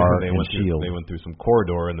T-Bar and Shield. They went through some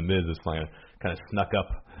corridor, and the Miz is kind of snuck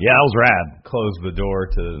up. Yeah, that was rad. Closed the door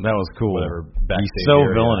to that was cool. Whatever backstage he's so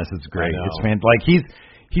area. villainous. It's great. It's fantastic. Like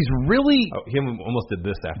He's really He almost did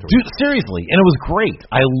this afterwards. dude, seriously, and it was great.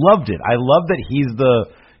 I loved it. I love that he's the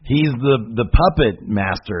puppet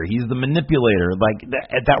master. He's the manipulator. Like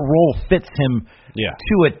that role fits him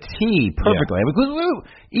to a T perfectly. Because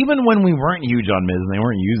even when we weren't huge on Miz and they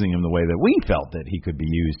weren't using him the way that we felt that he could be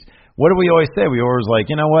used, what do we always say? We always like,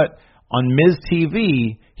 you know what? On Miz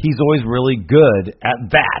TV, he's always really good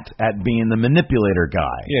at being the manipulator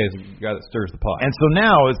guy. Yeah, he's the guy that stirs the pot. And so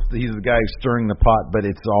now he's the guy stirring the pot, but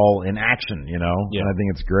it's all in action, you know? Yeah. And I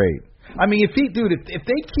think it's great. I mean, if they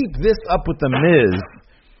keep this up with the Miz,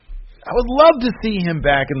 I would love to see him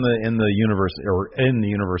back in the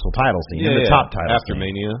universal title scene, in the top title after scene.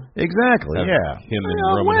 Mania. Exactly, Have him and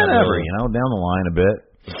Roman whenever, down the line a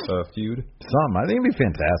bit. Feud. Something. I think it'd be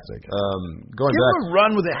fantastic. Going Give back, him a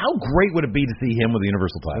run with it. How great would it be to see him with the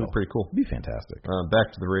Universal title? That'd be pretty cool. It'd be fantastic.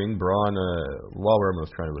 Back to the ring. Braun, while Roman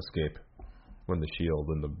was trying to escape when the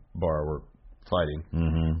Shield and the Bar were fighting,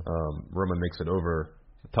 Roman makes it over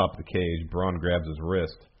the top of the cage. Braun grabs his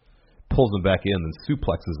wrist, pulls him back in, and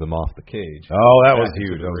suplexes him off the cage. Oh, that was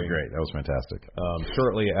huge. That was great. That was fantastic.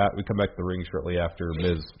 We come back to the ring shortly after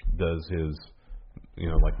Miz does his,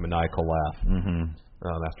 like maniacal laugh.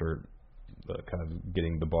 After kind of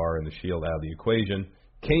getting the Bar and the Shield out of the equation.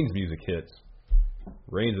 Kane's music hits.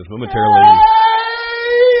 Reigns is momentarily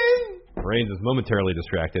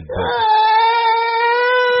distracted, but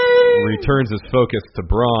returns his focus to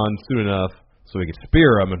Braun soon enough so he can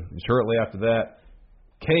spear him. And shortly after that,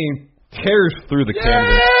 Kane tears through the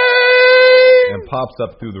canvas and pops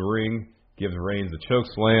up through the ring, gives Reigns a choke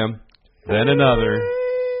slam, then another.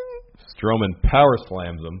 Strowman power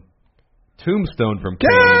slams him. Tombstone from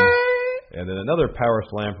Kane, and then another power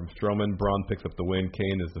slam from Strowman. Braun picks up the win.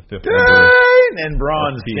 Kane is the fifth member. And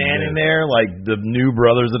Braun standing there like the new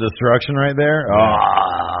Brothers of Destruction right there. Oh,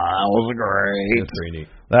 that was great. That's pretty neat.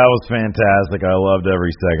 That was fantastic. I loved every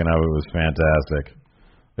second of it. It was fantastic.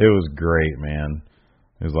 It was great, man.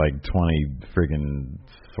 It was like 20 freaking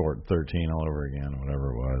 13 all over again, whatever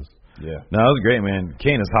it was. Yeah. No, it was great, man.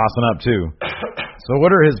 Kane is hossing up too. So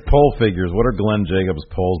what are his poll figures? What are Glenn Jacobs'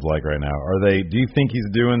 polls like right now? Do you think he's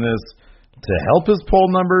doing this to help his poll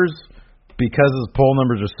numbers because his poll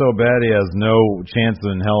numbers are so bad he has no chance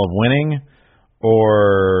in hell of winning?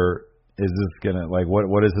 Or is this gonna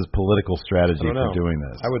what is his political strategy for doing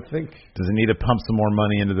this? I would think. Does he need to pump some more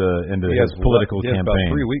money into his political campaign?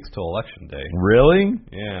 About 3 weeks till election day. Really?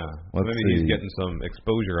 Yeah. Let's maybe he's getting some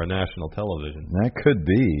exposure on national television. That could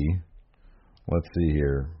be. Let's see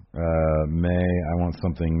here. May, I want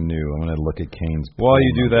something new. I'm going to look at Kane's. While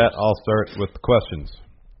you do that, I'll start with the questions.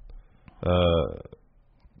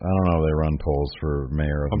 I don't know if they run polls for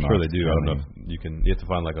mayor of I'm sure they do. County. I don't know if you have to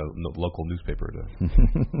find like a local newspaper to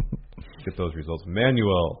get those results.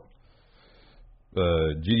 Manuel,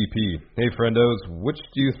 GDP. Hey, friendos, which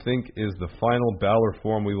do you think is the final Balor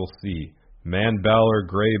form we will see? Man Balor,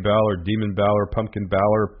 Gray Balor, Demon Balor, Pumpkin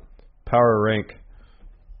Balor, Power Rank.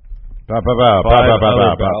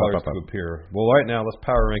 Balors to appear. Well, right now, let's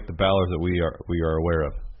power rank the Balors that we are aware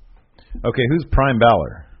of. Okay, who's Prime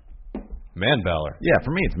Balor? Man Balor. Yeah,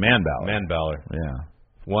 for me it's Man Balor. Man Balor. Yeah.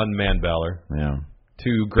 1, Man Balor. Yeah.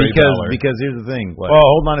 2, Gray Balor. Because here's the thing. What? Oh,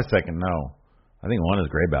 hold on a second. No. I think 1 is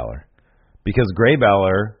Gray Balor. Because Gray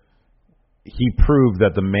Balor, he proved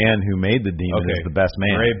that the man who made the demon is the best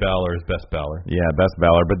man. Gray Balor is best Balor. Yeah, best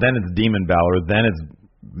Balor. But then it's Demon Balor. Then it's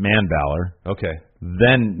Man Balor. Okay.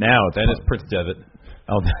 Then it's Prince Devitt.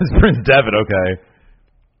 Oh, that's Prince Devitt. Okay.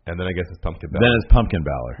 And then I guess it's Pumpkin Balor. Then it's Pumpkin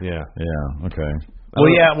Balor. Yeah. Yeah. Okay. For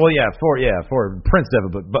Prince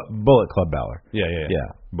Devitt, but Bullet Club Balor. Yeah.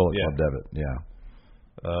 Bullet Club Devitt. Yeah.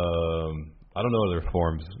 I don't know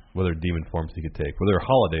whether demon forms he could take. What other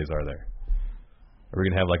holidays are there? Are we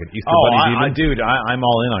gonna have like an Easter bunny demon? Dude, I'm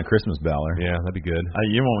all in on Christmas Balor. Yeah, that'd be good.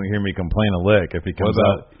 You won't hear me complain a lick if he comes out.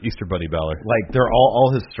 What about Easter bunny Balor? Like they're all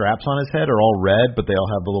his straps on his head are all red, but they all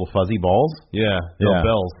have the little fuzzy balls. Yeah.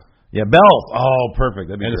 Bells. Yeah, bells. Oh, perfect.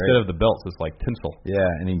 That'd be great. Instead of the belts, it's like tinsel. Yeah,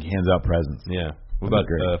 and he hands out presents. Yeah. What about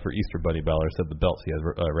for Easter bunny Balor? Instead of the belts, he has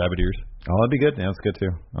rabbit ears. Oh, that'd be good. Yeah, that's good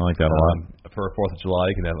too. I like that a lot. For 4th of July,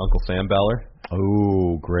 you can have Uncle Sam Balor.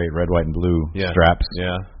 Oh, great. Red, white, and blue straps.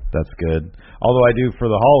 Yeah. That's good. Although I do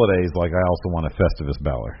for the holidays, like I also want a Festivus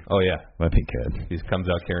Balor. Oh yeah, that'd be good. He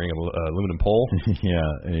comes out carrying a aluminum pole. Yeah,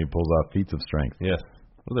 and he pulls out feats of strength. Yes.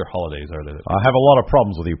 What other holidays are there? I have a lot of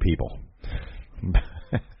problems with you people.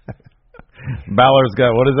 Balor's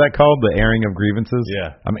got, what is that called? The airing of grievances?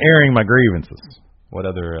 Yeah. I'm airing my grievances. What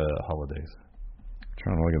other holidays?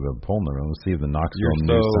 Trying to look at the poll number. Let's see if the Knoxville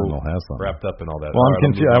News Sentinel has something. Wrapped up in all that. Well, I'm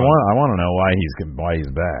confused. I want to know why he's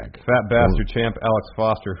back. Fat bastard champ Alex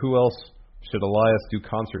Foster. Who else should Elias do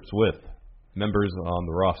concerts with? members on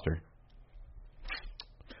the roster.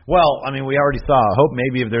 Well, I mean, we already saw. I hope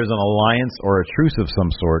maybe if there's an alliance or a truce of some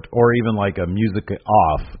sort, or even like a music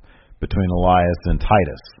off between Elias and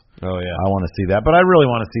Titus. Oh, yeah. I want to see that, but I really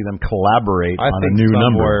want to see them collaborate on a new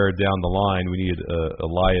number. Somewhere down the line, we need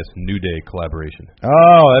Elias New Day collaboration.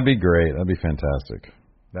 Oh, that'd be great. That'd be fantastic.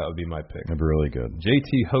 That would be my pick. That'd be really good.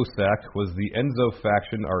 JT Hosak, was the Enzo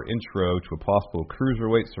faction our intro to a possible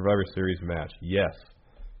Cruiserweight Survivor Series match? Yes.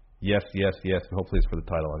 Yes, yes, yes, and hopefully it's for the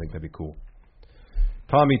title. I think that'd be cool.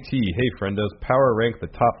 Tommy T, hey, friendos, power rank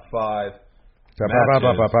the top 5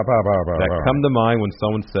 matches that come to mind when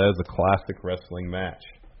someone says a classic wrestling match.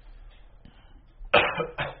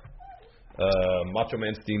 Macho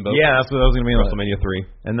Man Steamboat. Yeah, that's what that was going to be. WrestleMania 3.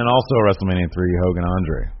 And then also WrestleMania 3, Hogan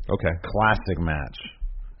Andre. Okay. Classic match.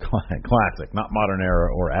 Classic. Not modern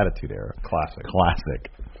era or attitude era. Classic.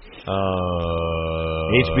 Classic.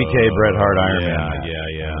 HBK, Bret Hart, Iron Man match.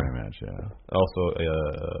 Yeah. Iron match, yeah. Also,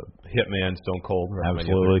 Hitman, Stone Cold.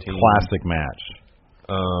 Absolutely. Classic match.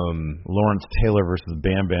 Lawrence Taylor versus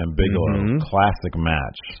Bam Bam Bigelow. Classic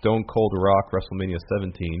match. Stone Cold Rock, WrestleMania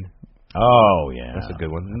 17. Oh, yeah. That's a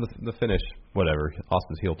good one. And the finish, whatever.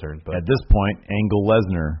 Austin's heel turn. But at this point, Angle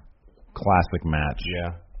Lesnar, classic match.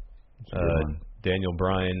 Yeah. Daniel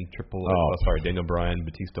Bryan, Daniel Bryan,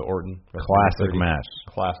 Batista Orton. Classic match.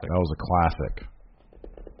 Classic. That was a classic.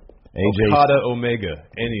 Okada, Omega,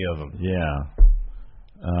 any of them. Yeah.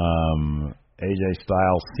 AJ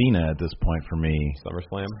Styles, Cena at this point for me.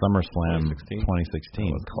 SummerSlam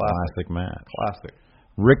 2016. Classic match. Classic.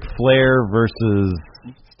 Ric Flair versus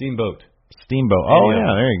Steamboat. Oh,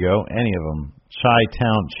 yeah, there you go. Any of them.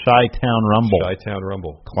 Chi-Town Rumble.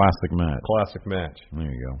 Classic match.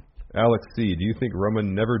 There you go. Alex C., do you think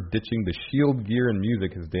Roman never ditching the Shield gear and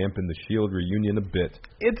music has dampened the Shield reunion a bit?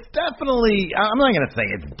 It's definitely, I'm not going to say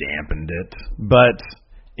it's dampened it, but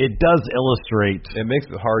it does illustrate. It makes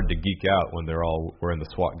it hard to geek out when they're all wearing the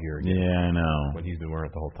SWAT gear again. Yeah, I know. When he's been wearing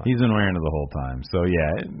it the whole time. He's been wearing it the whole time. So,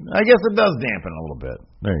 yeah, I guess it does dampen a little bit.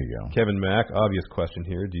 There you go. Kevin Mack, obvious question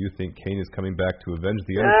here. Do you think Kane is coming back to avenge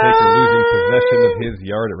The Undertaker losing possession of his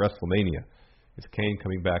yard at WrestleMania? Is Kane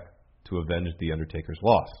coming back to avenge The Undertaker's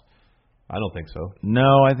loss? I don't think so.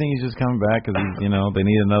 No, I think he's just coming back because they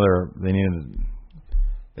need another. They need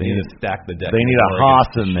to stack the deck. They need a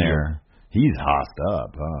Haas in there. He's hossed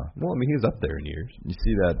up, huh? Well, I mean, he's up there in years. You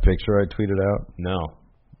see that picture I tweeted out? No.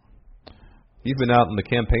 He's been out on the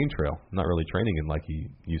campaign trail, not really training in like he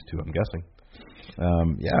used to, I'm guessing.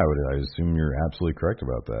 Yeah, I would assume you're absolutely correct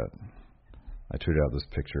about that. I tweeted out this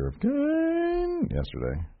picture of Kane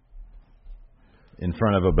yesterday in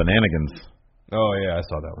front of a Bananigans. Oh, yeah, I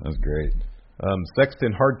saw that one. That was great.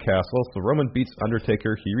 Sexton Hardcastle. So Roman beats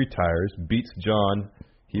Undertaker. He retires. Beats John.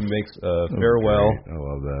 He makes a farewell. I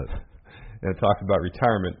love that. And talks about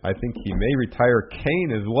retirement. I think he may retire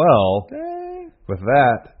Kane as well. Dang. With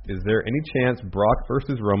that, is there any chance Brock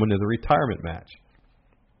versus Roman is a retirement match?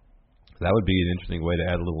 That would be an interesting way to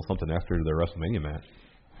add a little something extra to their WrestleMania match.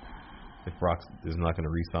 If Brock is not going to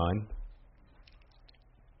re-sign.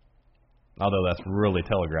 Although that's really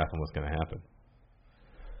telegraphing what's going to happen.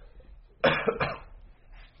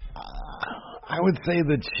 I would say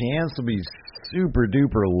the chance would be super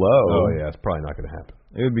duper low. Oh yeah, it's probably not going to happen.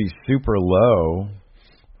 It would be super low.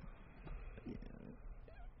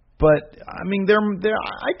 But I mean,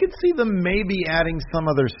 I could see them maybe adding some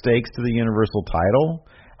other stakes to the Universal title.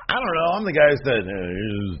 I don't know. I'm the guy who said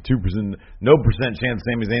there's 2%, no percent chance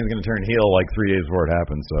Sami Zayn's going to turn heel like 3 days before it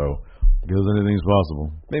happens. So. Because anything's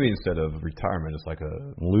possible. Maybe instead of retirement, it's like a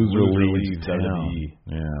loser leaves WWE.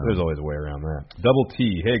 Yeah. There's always a way around that. Double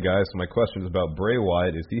T. Hey, guys, so my question is about Bray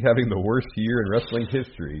Wyatt. Is he having the worst year in wrestling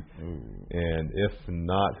history? Ooh. And if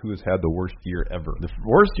not, who has had the worst year ever? The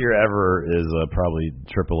worst year ever is probably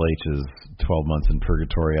Triple H's 12 months in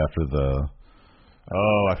purgatory after the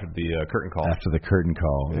curtain call. After the curtain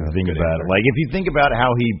call. Yeah, think about it. Like, if you think about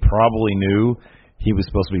how he probably knew he was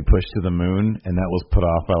supposed to be pushed to the moon, and that was put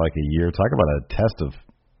off by like a year. Talk about a test of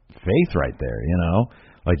faith right there, you know?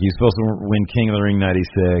 Like, he was supposed to win King of the Ring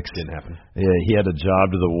 96. Didn't happen. Yeah, he had a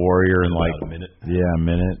job to the Warrior in like a minute. Yeah, a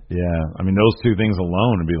minute. Yeah. I mean, those two things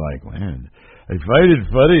alone would be like, man, I find it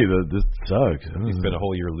funny that this sucks. He spent a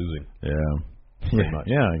whole year losing. Yeah.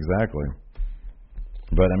 Yeah, exactly.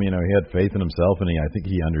 But, I mean, he had faith in himself, and I think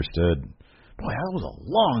he understood. Boy, that was a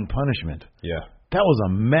long punishment. Yeah. That was a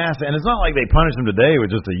massive, and it's not like they punished him today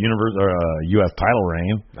with just a U.S. title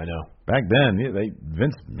reign. I know. Back then,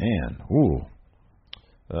 Vince, man, ooh.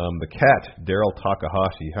 The Cat, Daryl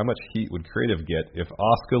Takahashi. How much heat would Creative get if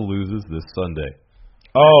Asuka loses this Sunday?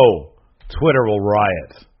 Oh, Twitter will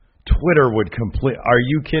riot. Twitter would complete. Are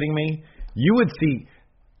you kidding me? You would see.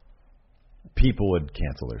 people would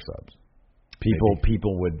cancel their subs.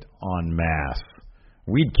 People would en masse.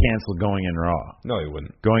 We'd cancel Going in Raw. No, he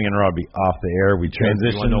wouldn't. Going in Raw would be off the air. We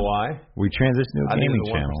transition. You want to know why? We transition to a gaming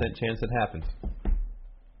channel. channel. I think there's a 1% chance it happens.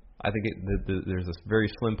 I think there's a very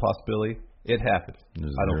slim possibility it happens.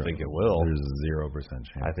 I don't think it will. There's a 0% chance.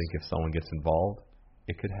 I think if someone gets involved,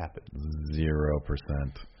 it could happen.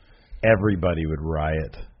 0%. Everybody would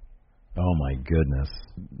riot. Oh my goodness.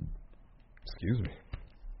 Excuse me.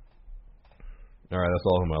 All right, that's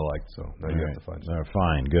all of them I liked. So now you have to find some.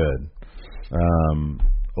 Fine, good.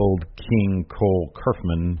 Old King Cole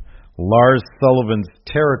Kerfman, Lars Sullivan's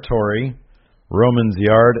territory, Roman's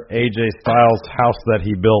yard, AJ Styles' house that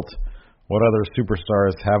he built. What other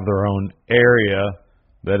superstars have their own area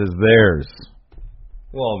that is theirs?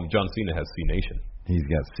 Well, John Cena has C Nation. He's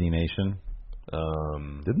got C Nation.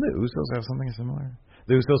 Didn't the Usos have something similar?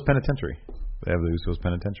 The Usos Penitentiary. They have the Usos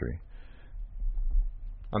Penitentiary.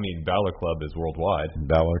 I mean, Balor Club is worldwide.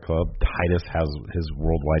 Balor Club. Titus has his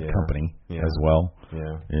worldwide company as well.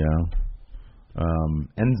 Yeah.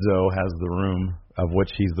 Enzo has the room of which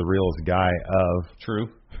he's the realest guy of. True.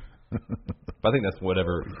 But I think that's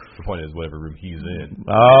whatever, the point is, whatever room he's in.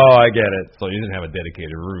 Oh, I get it. So he doesn't have a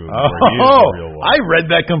dedicated room where he is the real one. I read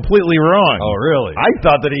that completely wrong. Oh, really? I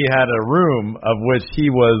thought that he had a room of which he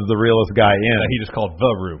was the realest guy in. That he just called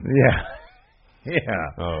the room. Yeah. Yeah.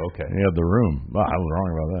 Oh, okay. He had the room. Well, I was wrong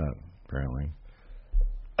about that, apparently.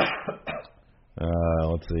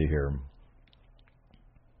 Let's see here.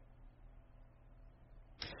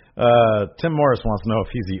 Tim Morris wants to know if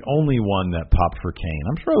he's the only one that popped for Kane.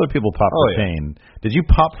 I'm sure other people popped for Kane. Did you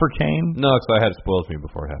pop for Kane? No, because I had it spoiled for me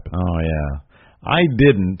before it happened. Oh, yeah. I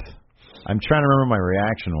didn't. I'm trying to remember what my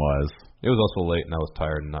reaction was. It was also late, and I was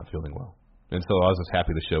tired and not feeling well. And so I was just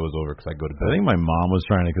happy the show was over because I go to bed. I think my mom was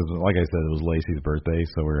trying to, because like I said, it was Lacey's birthday,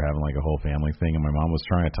 so we were having like a whole family thing, and my mom was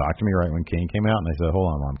trying to talk to me right when Kane came out, and I said,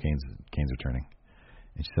 hold on, Mom, Kane's returning.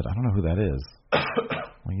 And she said, I don't know who that is.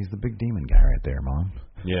 Well, he's the big demon guy right there, Mom.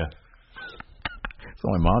 Yeah. So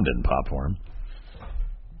my mom didn't pop for him.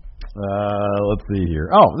 Let's see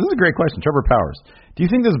here. Oh, this is a great question. Trevor Powers. Do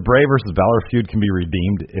you think this Bray versus Balor feud can be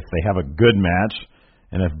redeemed if they have a good match?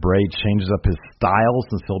 And if Bray changes up his style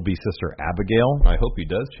since he'll be Sister Abigail? I hope he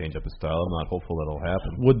does change up his style. I'm not hopeful that'll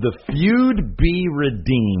happen. Would the feud be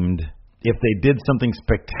redeemed if they did something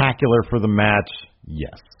spectacular for the match?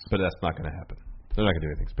 Yes. But that's not going to happen. They're not going to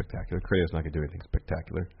do anything spectacular. Creative's not going to do anything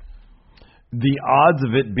spectacular. The odds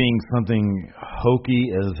of it being something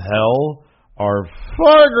hokey as hell are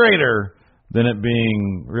far greater than it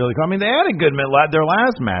being really cool. I mean, they had a good match. Their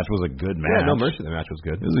last match was a good match. Yeah, No Mercy, the match was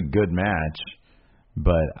good. It was a good match.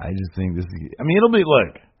 But I just think this is, I mean, it'll be,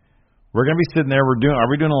 look, we're going to be sitting there. Are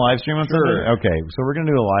we doing a live stream on Sunday? Okay, so we're going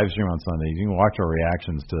to do a live stream on Sunday. You can watch our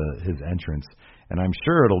reactions to his entrance. And I'm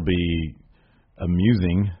sure it'll be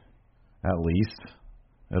amusing, at least.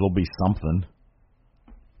 It'll be something.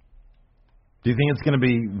 Do you think it's going to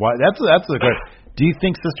be, that's the question. Do you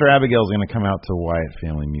think Sister Abigail is going to come out to Wyatt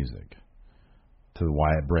family music? To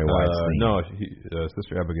Bray Wyatt's theme? No,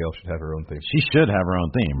 Sister Abigail should have her own theme. She should have her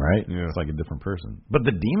own theme, right? Yeah. It's like a different person. But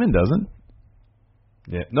the demon doesn't.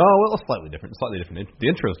 Yeah. No, well, it's slightly different. The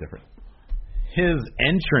intro is different. His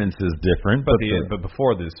entrance is different, but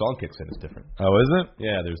before the song kicks in, it's different. Oh, is it?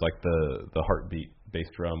 Yeah, there's like the heartbeat bass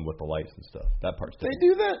drum with the lights and stuff. That part's different.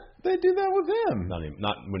 They do that with him.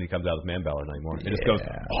 Not when he comes out as Man Balor anymore. It just goes.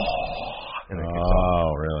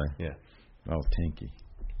 Really? Yeah. That was tinky.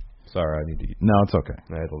 Sorry, I need to eat. No, it's okay.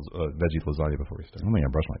 I had veggie lasagna before we started. I think I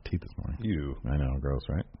brushed my teeth this morning. You. I know, gross,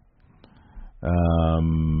 right?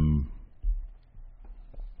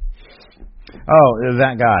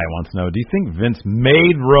 That guy wants to know, do you think Vince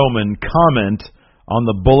made Roman comment on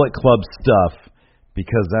the Bullet Club stuff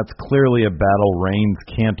because that's clearly a battle Reigns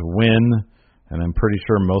can't win, and I'm pretty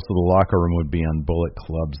sure most of the locker room would be on Bullet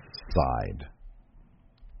Club's side?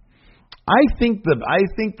 I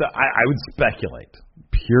would speculate,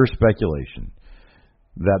 pure speculation,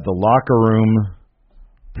 that the locker room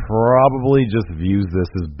probably just views this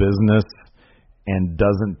as business and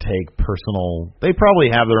doesn't take personal. They probably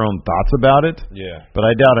have their own thoughts about it. Yeah. But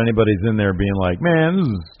I doubt anybody's in there being like, man, this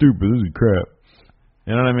is stupid, this is crap.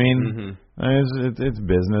 You know what I mean? Mm-hmm. It's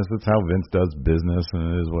business. It's how Vince does business,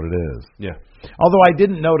 and it is what it is. Yeah. Although I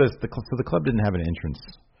didn't notice the club didn't have an entrance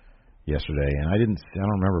yesterday, and I don't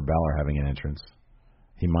remember Balor having an entrance.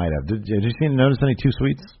 He might have. Did you notice any Too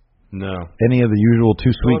Sweets? No. Any of the usual Too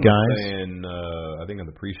Sweet guys? And I think on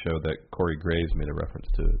the pre-show that Corey Graves made a reference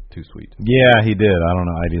to Too Sweet. Yeah, he did. I don't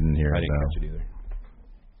know. I didn't hear it. I didn't catch it either.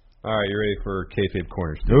 All right, you ready for Kayfabe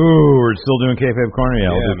Corner? Ooh, we're still doing Kayfabe Corner? Yeah,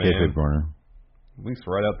 we'll do man. Kayfabe Corner. At least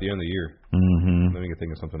right out the end of the year. Mm-hmm. Let me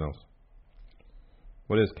think of something else.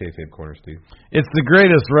 What is Kayfabe Corner, Steve? It's the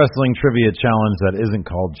greatest wrestling trivia challenge that isn't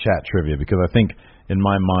called Chat Trivia, because I think, in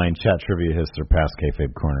my mind, Chat Trivia has surpassed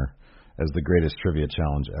Kayfabe Corner as the greatest trivia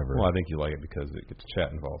challenge ever. Well, I think you like it because it gets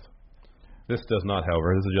chat involved. This does not,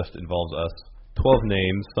 however. This just involves us. 12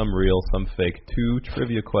 names, some real, some fake. 2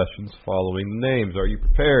 trivia questions following the names. Are you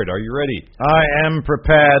prepared? Are you ready? I am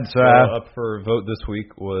prepared, sir. Up for vote this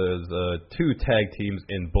week was 2 tag teams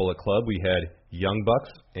in Bullet Club. We had Young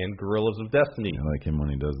Bucks and Gorillas of Destiny. I like him when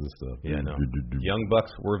he does this stuff. Yeah, no. Young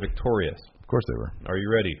Bucks were victorious. Of course they were. Are you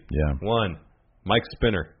ready? Yeah. 1, Mike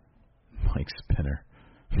Spinner. Mike Spinner.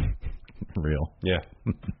 Real. Yeah.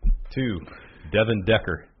 2, Devin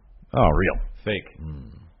Decker. Oh, real. Fake.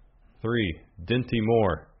 3, Dinty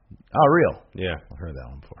Moore. Oh, real. Yeah. I've heard that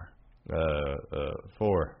one before.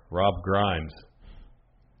 4, Rob Grimes.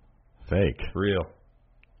 Fake. Real.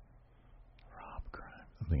 Rob Grimes.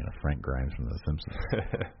 I'm thinking of Frank Grimes from The Simpsons.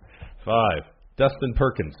 5, Dustin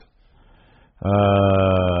Perkins.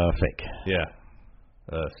 Fake. Yeah.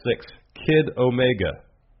 6, Kid Omega.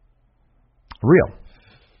 Real.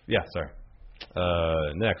 Yeah, sorry.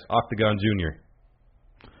 Next, Octagon Jr.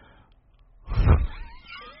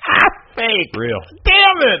 Fake. Real.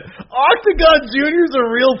 Damn it! Octagon Jr.'s a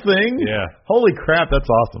real thing? Yeah. Holy crap, that's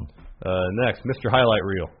awesome. Next, Mr. Highlight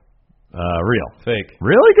Reel. Real. Fake.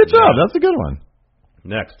 Really? Good job. Yeah. That's a good one.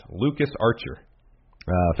 Next, Lucas Archer.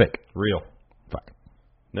 Fake. Real. Fuck.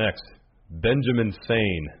 Next, Benjamin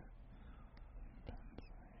Sane.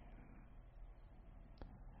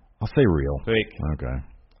 I'll say real. Fake. Okay.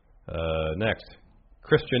 Next,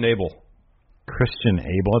 Christian Abel. Christian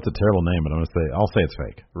Abel. That's a terrible name, but I'll say it's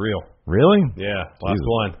fake. Real. Really? Yeah. Jesus. Last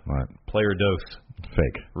one. What? Player Dose.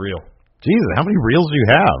 Fake. Real. Jesus, how many reels do you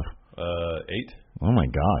have? 8. Oh my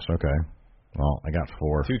gosh. Okay. Well, I got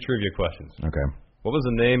 4. 2 trivia questions. Okay. What was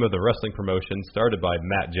the name of the wrestling promotion started by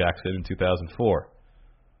Matt Jackson in 2004?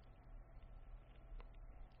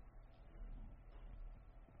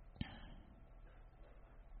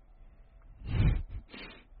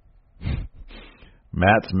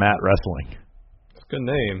 Matt Wrestling. It's a good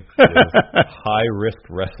name. High Risk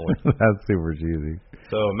Wrestling. That's super cheesy.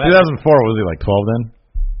 So 2004, was he like 12 then?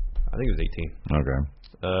 I think he was 18. Okay.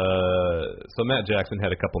 So Matt Jackson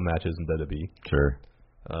had a couple matches in WWE. Sure.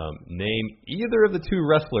 Name either of the 2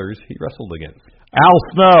 wrestlers he wrestled against. Al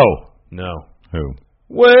Snow. No. Who?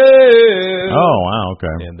 Well. Oh, wow,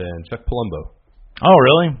 okay. And then Chuck Palumbo. Oh,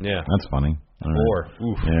 really? Yeah. That's funny. All 4. right.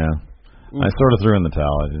 Oof. Yeah. Oof. I sort of threw in the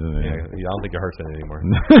towel. Yeah, I don't think it hurts any anymore.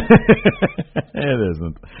 It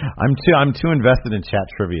isn't. I'm too invested in chat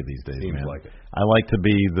trivia these days, Seems man. like it. I like to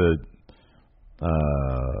be the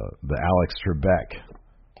Alex Trebek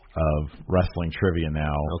of wrestling trivia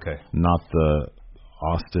now. Okay. Not the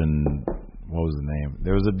Austin. What was the name?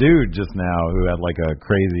 There was a dude just now who had like a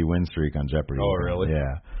crazy win streak on Jeopardy. Oh, really?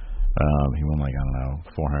 Yeah. He won like, I don't know,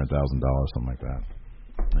 $400,000, something like that.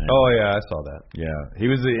 Yeah. Oh, yeah, I saw that. Yeah, he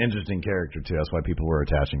was an interesting character too. That's why people were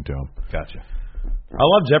attaching to him. Gotcha. I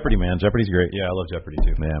love Jeopardy, man. Jeopardy's great. Yeah, I love Jeopardy,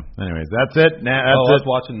 too. Yeah. Anyways, that's it. I was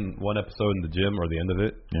watching one episode in the gym, or the end of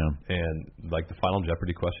it. Yeah. And, like, the final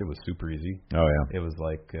Jeopardy question was super easy. Oh, yeah. It was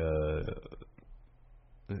like,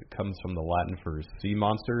 it comes from the Latin for sea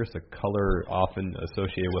monster. It's a color often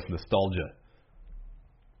associated with nostalgia.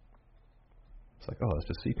 It's like, oh, it's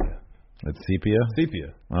just sepia. It's sepia?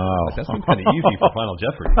 Sepia. Oh. Like, that seems kind of easy for Final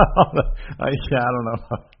Jeopardy. Yeah, I don't know.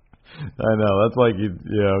 I know. That's like,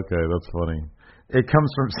 yeah, okay, that's funny. It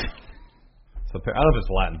comes from... So, I don't know if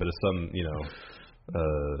it's Latin, but it's some,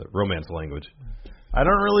 Romance language. I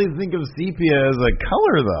don't really think of sepia as a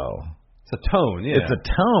color, though. It's a tone, yeah. It's a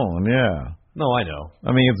tone, yeah. No, I know.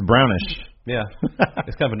 I mean, it's brownish. Yeah.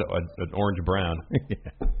 It's kind of an orange-brown.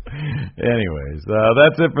 Yeah. Anyways,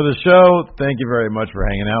 that's it for the show. Thank you very much for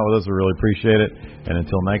hanging out with us. We really appreciate it. And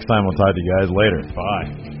until next time, we'll talk to you guys later. Bye.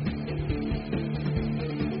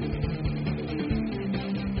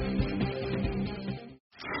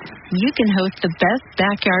 You can host the best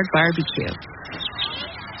backyard barbecue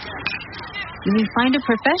when you find a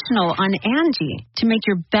professional on Angie to make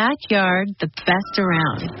your backyard the best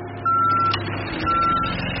around.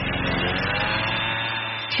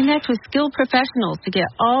 Connect with skilled professionals to get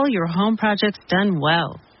all your home projects done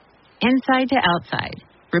well. Inside to outside,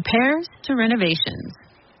 repairs to renovations.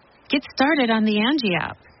 Get started on the Angie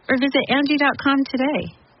app or visit Angie.com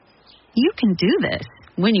today. You can do this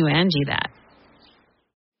when you Angie that.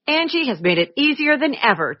 Angie has made it easier than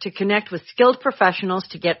ever to connect with skilled professionals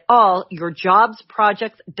to get all your jobs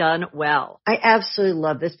projects done well. I absolutely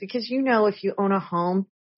love this because, if you own a home,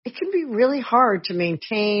 it can be really hard to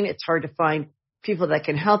maintain. It's hard to find people that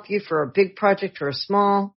can help you for a big project or a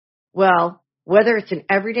small. Well, Whether it's in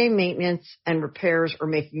everyday maintenance and repairs or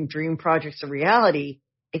making dream projects a reality,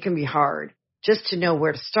 it can be hard just to know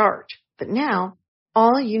where to start. But now,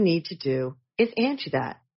 all you need to do is Angie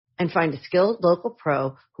that and find a skilled local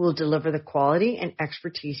pro who will deliver the quality and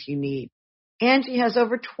expertise you need. Angie has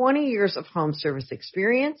over 20 years of home service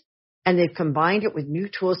experience, and they've combined it with new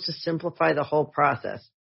tools to simplify the whole process.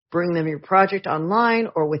 Bring them your project online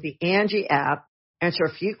or with the Angie app, answer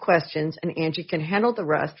a few questions, and Angie can handle the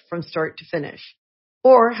rest from start to finish.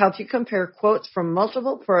 Or help you compare quotes from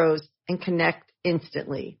multiple pros and connect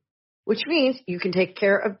instantly, which means you can take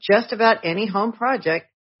care of just about any home project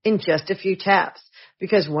in just a few taps.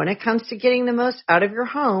 Because when it comes to getting the most out of your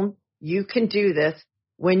home, you can do this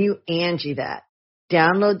when you Angie that.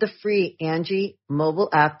 Download the free Angie mobile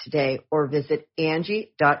app today or visit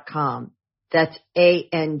Angie.com. That's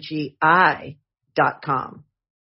ANGI.com.